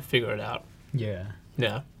just trying to figure it out. Yeah.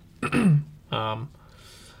 Yeah. And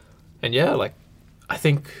yeah, like, I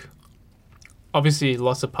think obviously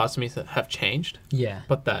lots of parts of me that have changed. Yeah.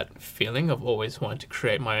 But that feeling of always wanting to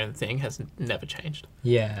create my own thing has never changed.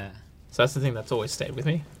 Yeah. So that's the thing that's always stayed with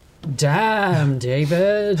me. Damn,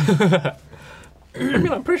 David. I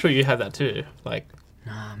mean, I'm pretty sure you had that too. Like,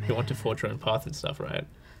 Nah, man. you want to forge your own path and stuff, right?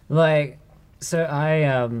 Like, so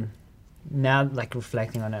I now like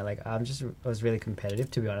reflecting on it, like I was really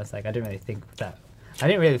competitive, to be honest. Like I didn't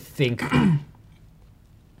really think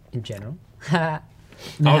in general. I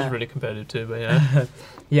was really competitive too, but yeah.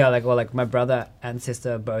 Yeah, like my brother and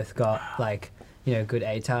sister both got like, you know, good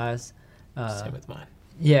ATARs. Same with mine.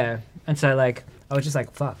 Yeah, and so like I was just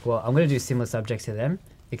like, fuck, well, I'm going to do similar subjects to them,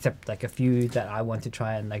 except like a few that I want to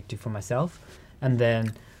try and like do for myself. And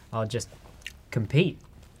then I'll just compete.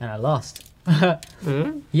 And I lost.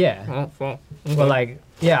 Yeah. Oh, well, okay. Well, like,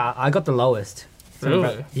 yeah, I got the lowest.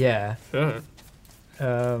 Really? Yeah. Sure.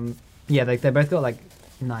 Yeah, like they both got like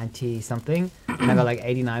 90 something. And I got like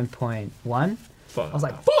 89.1. Fuck. I was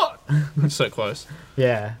like, fuck! So close.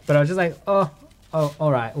 Yeah. But I was just like, oh,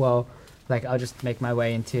 all right. Well, like I'll just make my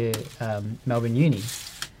way into Melbourne Uni.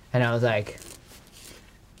 And I was like,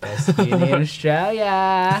 best uni in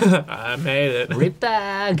Australia. I made it.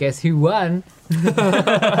 Ripper. Guess who won?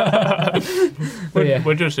 Yeah.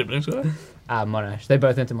 Where'd your siblings go? Monash. They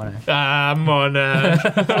both went to Monash.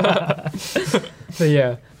 Monash. So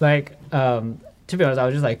yeah, like to be honest, I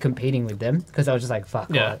was just like competing with them because I was just like, fuck,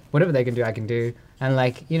 Yeah. whatever they can do, I can do. And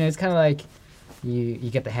like, you know, it's kind of like you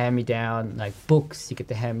get the hand me down, like books, you get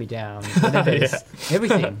the hand me down, whatever it is,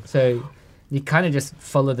 everything. So you kind of just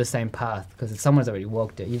follow the same path because someone's already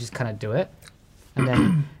walked it. You just kind of do it, and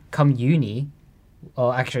then come uni,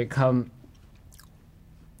 or actually come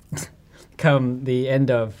the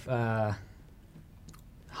end of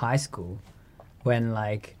high school, when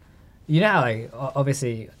like, you know how like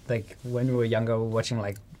obviously like when we were younger we were watching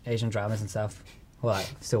like Asian dramas and stuff. Well, I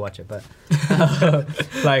still watch it, but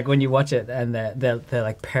like when you watch it and they're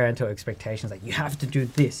like parental expectations, like you have to do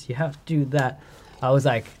this, you have to do that. I was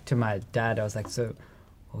like to my dad, I was like, so,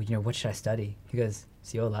 well, you know, what should I study? He goes,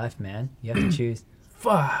 it's your life, man. You have to choose.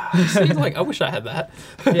 Fuck. See, like, I wish I had that.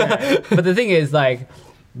 Yeah, but the thing is, like,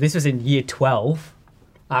 this was in year 12,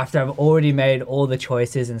 after I've already made all the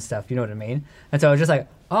choices and stuff, you know what I mean? And so I was just like,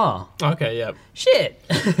 oh, Okay, yeah. shit.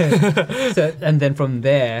 So, and then from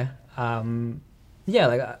there, yeah,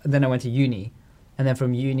 like, then I went to uni. And then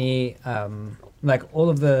from uni, like, all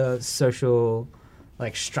of the social,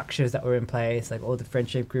 like, structures that were in place, like, all the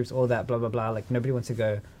friendship groups, all that, blah, blah, blah, like, nobody wants to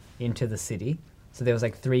go into the city. So there was,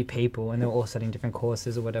 like, 3 people, and they were all studying different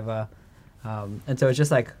courses or whatever. And so it's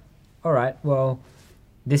just like, all right, well,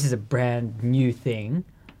 this is a brand new thing,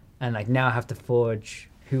 and like now I have to forge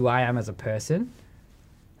who I am as a person,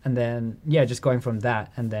 and then yeah, just going from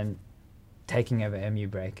that, and then taking over MU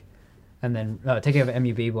Break, and then taking over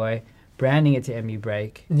MU B-Boy, branding it to MU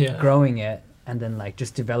Break, Yeah. growing it, and then like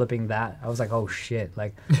just developing that. I was like, oh shit,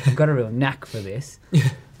 like I've got a real knack for this.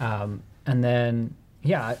 And then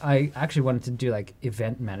yeah, I actually wanted to do like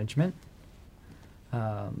event management,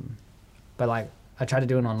 but like I tried to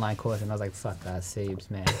do an online course and I was like, fuck that,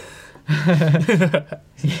 Siebes, man.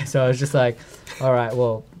 Yeah, so I was just like, all right,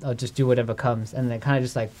 well, I'll just do whatever comes. And then kind of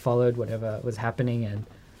just like followed whatever was happening.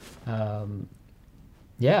 And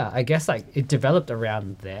yeah, I guess like it developed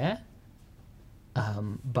around there.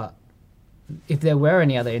 But if there were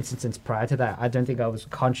any other instances prior to that, I don't think I was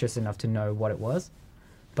conscious enough to know what it was.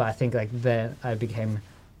 But I think like then I became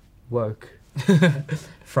woke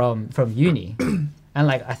from uni. And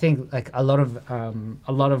like I think like a lot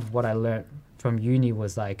of what I learned from uni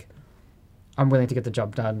was like, I'm willing to get the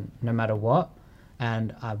job done no matter what,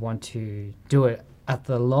 and I want to do it at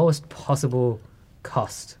the lowest possible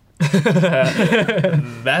cost.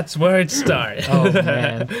 That's where it started. Oh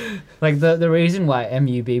man, like the reason why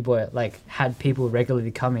MU B-Boy like had people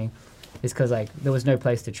regularly coming is because like there was no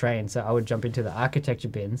place to train, so I would jump into the architecture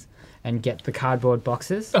bins and get the cardboard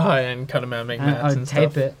boxes. Oh, and cut them out, make And maps I would and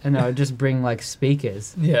tape stuff. it, and I would just bring like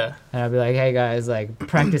speakers, Yeah. and I'd be like, "Hey guys, like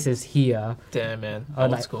practice is here." Damn, man. I'd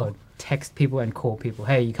Old like school. I'd text people and call people,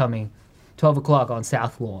 "Hey, you coming? 12 o'clock on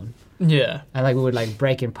South Lawn." Yeah. And like we would like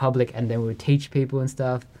break in public, and then we would teach people and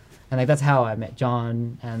stuff, and like that's how I met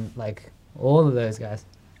John and like all of those guys.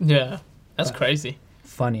 Yeah. That's But- crazy.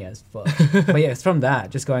 Funny as fuck. But yeah, it's from that,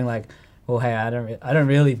 just going like, well, hey, I don't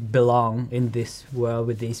really belong in this world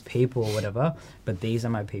with these people or whatever, but these are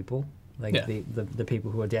my people. Like Yeah. the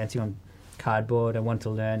people who are dancing on cardboard and want to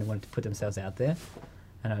learn and want to put themselves out there.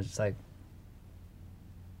 And I was just like,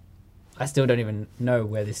 I still don't even know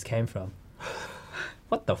where this came from.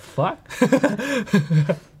 What the fuck?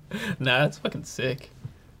 Nah, that's fucking sick.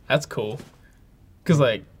 That's cool. Cause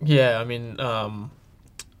like, yeah, I mean,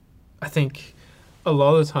 I think a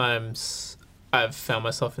lot of the times I've found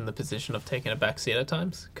myself in the position of taking a back seat at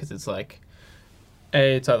times, because it's like,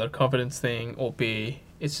 A, it's either a confidence thing, or B,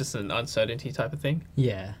 it's just an uncertainty type of thing.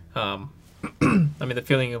 Yeah. I mean, the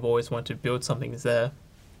feeling of always wanting to build something is there,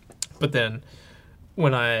 but then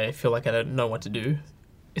when I feel like I don't know what to do,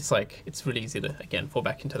 it's like, it's really easy to, again, fall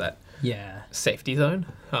back into that Yeah. safety zone.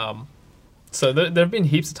 So there have been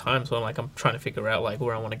heaps of times when like I'm trying to figure out like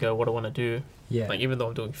where I want to go, what I want to do. Yeah. Like even though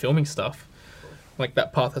I'm doing filming stuff, like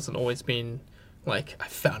that path hasn't always been like I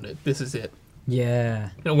found it. This is it. Yeah.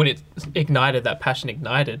 You know, when it ignited, that passion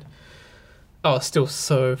ignited, I was still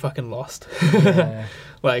so fucking lost. Yeah.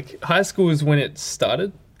 Like, high school is when it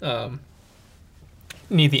started,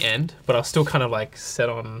 near the end, but I was still kind of like set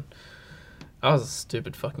on. I was a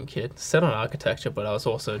stupid fucking kid, set on architecture, but I was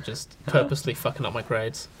also just purposely fucking up my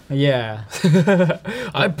grades. Yeah.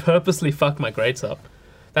 I purposely fucked my grades up.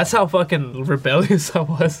 That's how fucking rebellious I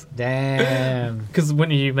was. Damn. Because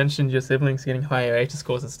when you mentioned your siblings getting higher HSC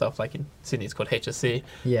scores and stuff, like in Sydney it's called HSC.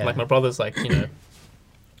 Yeah. Like my brother's like, you know,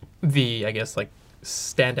 the, I guess, like,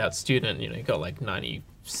 standout student, you know, he got like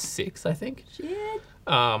 96, I think. Shit.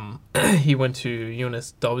 He went to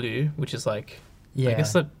UNSW, which is like, Yeah. I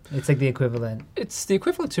guess that It's like the equivalent. it's the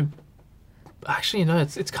equivalent to, actually no,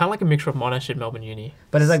 it's kind of like a mixture of Monash and Melbourne Uni.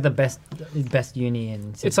 But it's like the best uni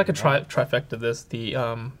in Sydney. It's like a right? trifecta.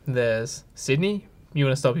 There's Sydney,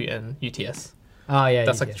 UNSW, and UTS. Oh yeah.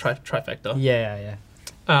 That's like UTS. the trifecta. Yeah.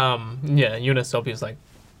 Yeah, UNSW is like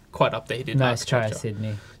quite up there. He did Nice try, architecture.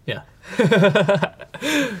 Sydney. Yeah.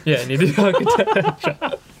 Yeah, and he did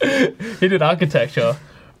architecture. He did architecture.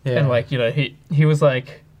 Yeah. And like, you know, he was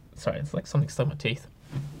like, sorry, it's like something stuck in my teeth.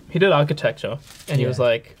 He did architecture, and he was Yeah.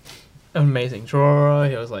 like an amazing drawer.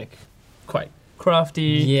 He was like quite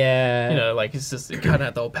crafty. Yeah. You know, like, it's just, it kind of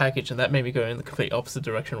had the whole package, and that made me go in the complete opposite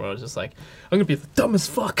direction where I was just like, I'm gonna be the dumbest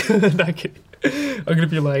fuck. Like, I'm gonna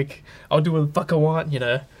be like, I'll do what the fuck I want, you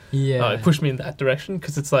know. Yeah. It pushed me in that direction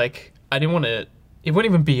because it's like, I didn't want to, it wasn't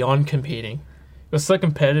even beyond competing. It was so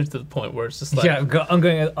competitive to the point where it's just like, yeah, I'm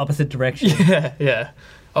going in opposite direction. yeah.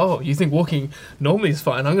 Oh, you think walking normally is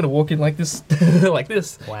fine? I'm gonna walk in like this, like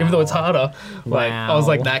this, even though it's Wow. harder. Like, I was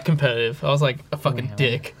like Wow. that competitive. I was like a fucking Wow.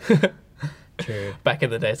 dick True. back in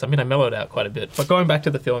the day. So I mean, I mellowed out quite a bit. But going back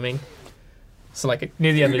to the filming, so like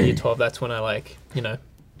near the end of year 12, that's when I, like, you know,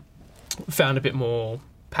 found a bit more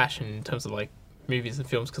passion in terms of like movies and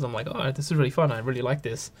films, because I'm like, oh, this is really fun. I really like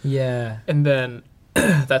this. Yeah. And then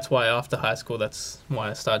that's why after high school, that's why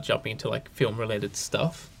I started jumping into like film related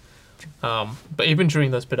stuff. But even during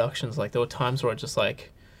those productions, like, there were times where I just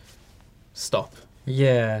like stop,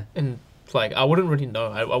 Yeah. and like I wouldn't really know.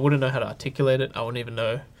 I wouldn't know how to articulate it. I wouldn't even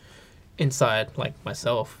know inside like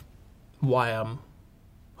myself why I'm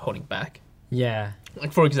holding back. Yeah.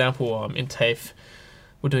 Like, for example, in TAFE,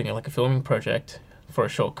 we're doing like a filming project for a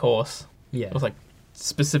short course. Yeah. It was like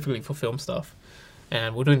specifically for film stuff,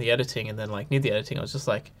 and we're doing the editing, and then like near the editing, I was just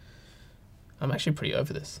like, I'm actually pretty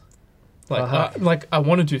over this. Like, I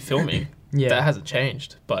want to do filming. Yeah. That hasn't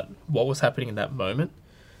changed, but what was happening in that moment,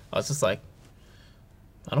 I was just like,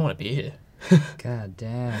 I don't want to be here. God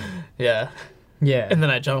damn. Yeah. Yeah. And then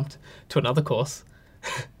I jumped to another course,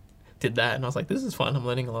 did that, and I was like, this is fun. I'm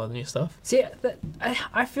learning a lot of new stuff. See,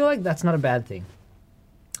 I feel like that's not a bad thing.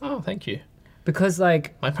 Oh, thank you. Because,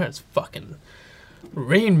 like, My parents fucking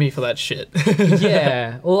reamed me for that shit.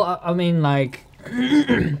 yeah. Well, I mean, like,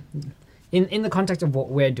 in the context of what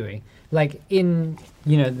we're doing, like, in,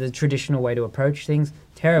 you know, the traditional way to approach things,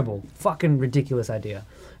 terrible, fucking ridiculous idea.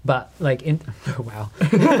 But, like, wow.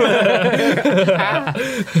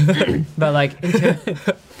 But, like,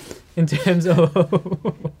 in terms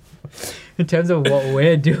of in terms of what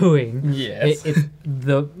we're doing, Yes. it's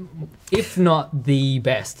the, if not the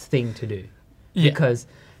best thing to do. Yeah. Because,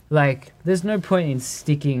 like, there's no point in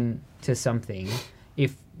sticking to something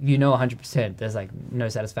if you know 100% there's, like, no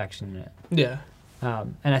satisfaction in it. Yeah.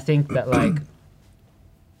 And I think that, like,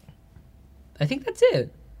 I think that's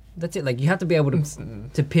it. That's it. Like, you have to be able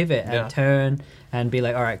to pivot and Yeah. turn and be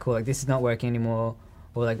like, all right, cool, like, this is not working anymore.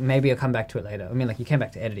 Or, like, maybe I'll come back to it later. I mean, like, you came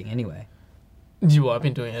back to editing anyway. I've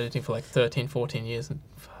been doing editing for like 13, 14 years. And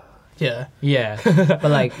yeah. Yeah. But,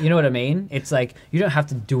 like, you know what I mean? It's like, you don't have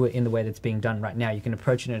to do it in the way that's being done right now. You can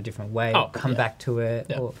approach it in a different way, come yeah. back to it.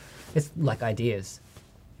 Yeah. Or it's like ideas.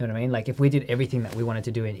 You know what I mean? Like, if we did everything that we wanted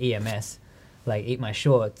to do in EMS, like, Eat My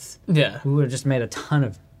Shorts, Yeah. we would have just made a ton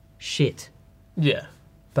of shit. Yeah.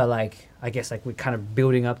 But, like, I guess, like, we're kind of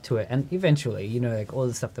building up to it. And eventually, you know, like, all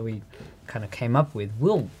the stuff that we kind of came up with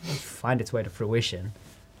will find its way to fruition.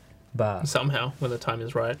 But, Somehow, when the time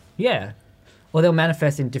is right. yeah. Or they'll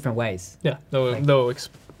manifest in different ways. Yeah. Like- They'll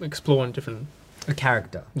explore in different. A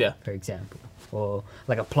character, Yeah. for example. Or,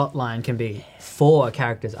 like, a plot line can be for a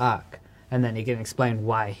character's arc. And then you can explain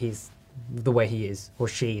why he's the way he is. Or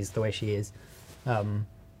she is the way she is. But,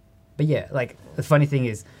 yeah, like, the funny thing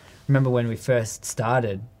is, remember when we first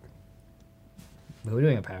started, we were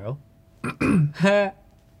doing apparel. Ha,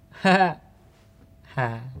 ha,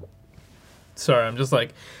 ha. Sorry, I'm just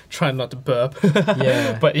like trying not to burp.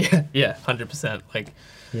 Yeah. But yeah, 100%. Like,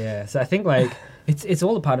 Yeah, so I think, like, it's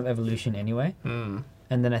all a part of evolution anyway. mm,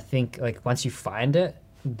 And then I think, like, once you find it,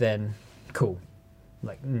 then cool.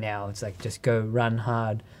 Like, now it's like, just go run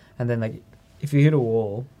hard. And then, like, if you hit a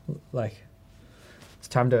wall, like, it's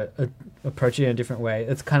time to approach it in a different way.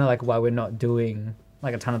 It's kind of like why we're not doing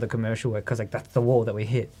like a ton of the commercial work, because like that's the wall that we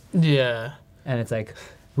hit. Yeah. And it's like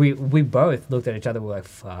we both looked at each other. We're like,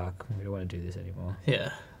 fuck, we don't want to do this anymore.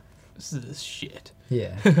 Yeah. This is shit.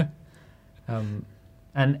 Yeah.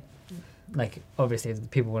 And like obviously if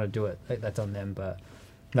people want to do it, like that's on them. But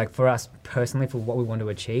like for us personally, for what we want to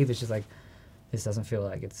achieve, it's just like this doesn't feel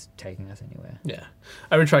like it's taking us anywhere. Yeah.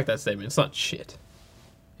 I retract that statement. It's not shit.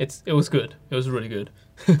 It was good. It was really good.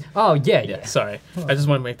 Oh yeah. Sorry. I just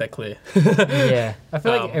want to make that clear. Yeah. I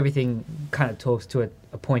feel like everything kind of talks to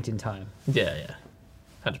a point in time. Yeah.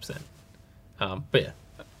 100%. But yeah.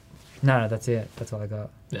 No, that's it. That's all I got.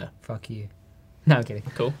 Yeah. Fuck you. No, I'm kidding.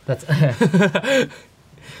 Cool. That's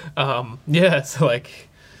yeah, so like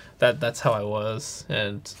that's how I was,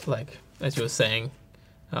 and like as you were saying,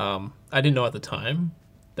 I didn't know at the time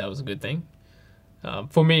that was a good thing.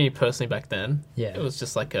 For me personally back then, yeah, it was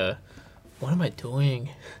just like what am I doing?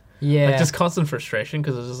 Yeah. Like just constant frustration,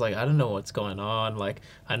 because it was just like I don't know what's going on. Like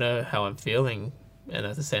I know how I'm feeling, and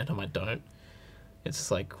at the same time I don't. It's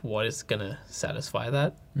just like, what is gonna satisfy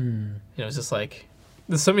that? You know, it's just like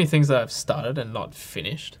there's so many things that I've started and not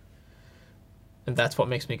finished. And that's what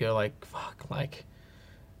makes me go like, fuck, like,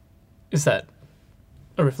 is that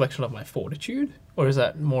a reflection of my fortitude? Or is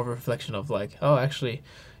that more of a reflection of like, oh, actually,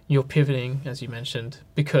 you're pivoting, as you mentioned,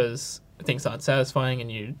 because things aren't satisfying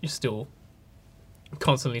and you're still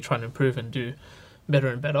constantly trying to improve and do better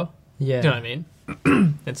and better? Yeah. Do you know what I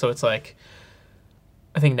mean? And so it's like,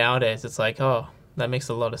 I think nowadays it's like, oh, that makes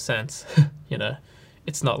a lot of sense. You know,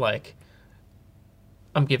 it's not like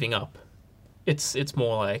I'm giving up. It's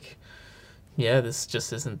more like, yeah, this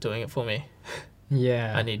just isn't doing it for me.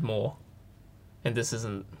 Yeah. I need more. And this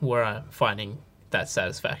isn't where I'm finding that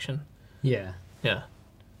satisfaction. Yeah. Yeah.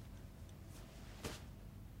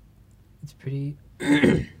 It's pretty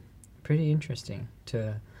pretty interesting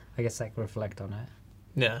to, I guess, like reflect on it.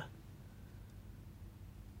 Yeah.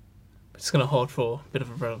 It's going to hold for a bit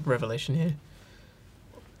of a revelation here.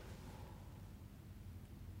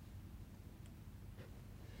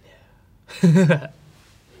 Yeah.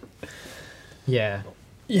 Yeah.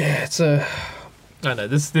 Yeah, it's I know,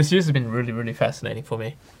 this year's has been really, really fascinating for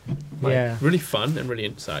me. Like, yeah. Really fun and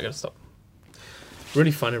really... Sorry, I gotta stop.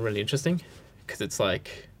 Really fun and really interesting. Because it's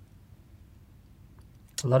like...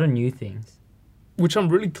 A lot of new things. Which I'm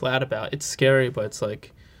really glad about. It's scary, but it's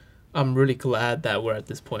like... I'm really glad that we're at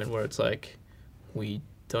this point where it's like... We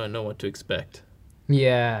don't know what to expect.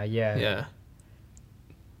 Yeah. Yeah.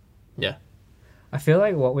 I feel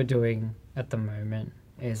like what we're doing at the moment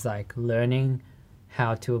is like learning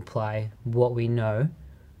how to apply what we know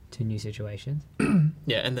to new situations.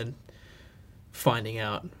 Yeah, and then finding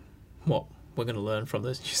out what we're going to learn from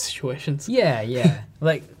those new situations. Yeah.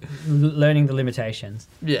 Like learning the limitations.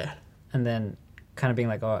 Yeah. And then kind of being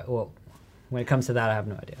like, all right, well, when it comes to that, I have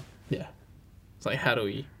no idea. Yeah. It's like, how do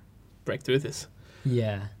we break through this?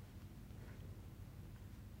 Yeah.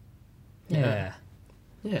 Yeah.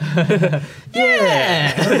 Yeah.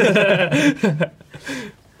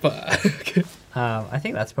 Fuck. I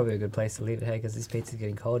think that's probably a good place to leave it here because this pizza's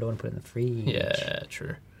getting cold. I want to put it in the fridge. Yeah,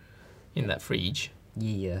 true. In that fridge.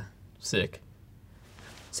 Yeah. Sick.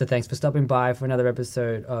 So thanks for stopping by for another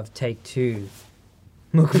episode of Take Two,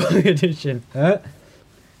 Mukbang edition. Huh?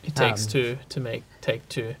 It takes two to make Take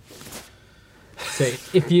Two. So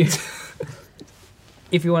if you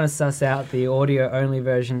want to suss out the audio only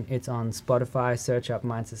version, it's on Spotify. Search up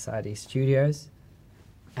Mind Society Studios.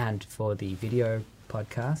 And for the video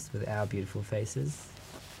podcast with our beautiful faces,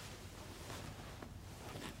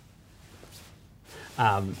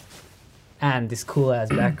 and this cool ass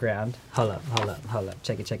background. Hold up.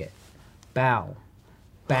 Check it. Bow.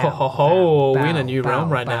 We're in a new realm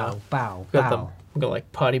right now. Bow. We've got like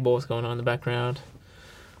party balls going on in the background.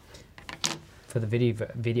 For the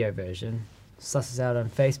video version, suss us out on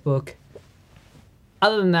Facebook.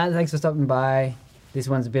 Other than that, thanks for stopping by. This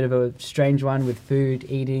one's a bit of a strange one with food,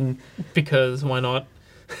 eating. Because why not?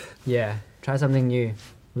 Yeah, try something new.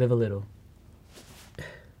 Live a little.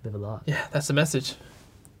 Live a lot. Yeah, that's the message.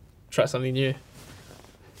 Try something new.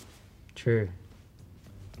 True.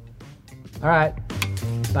 All right.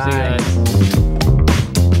 Bye. See you guys.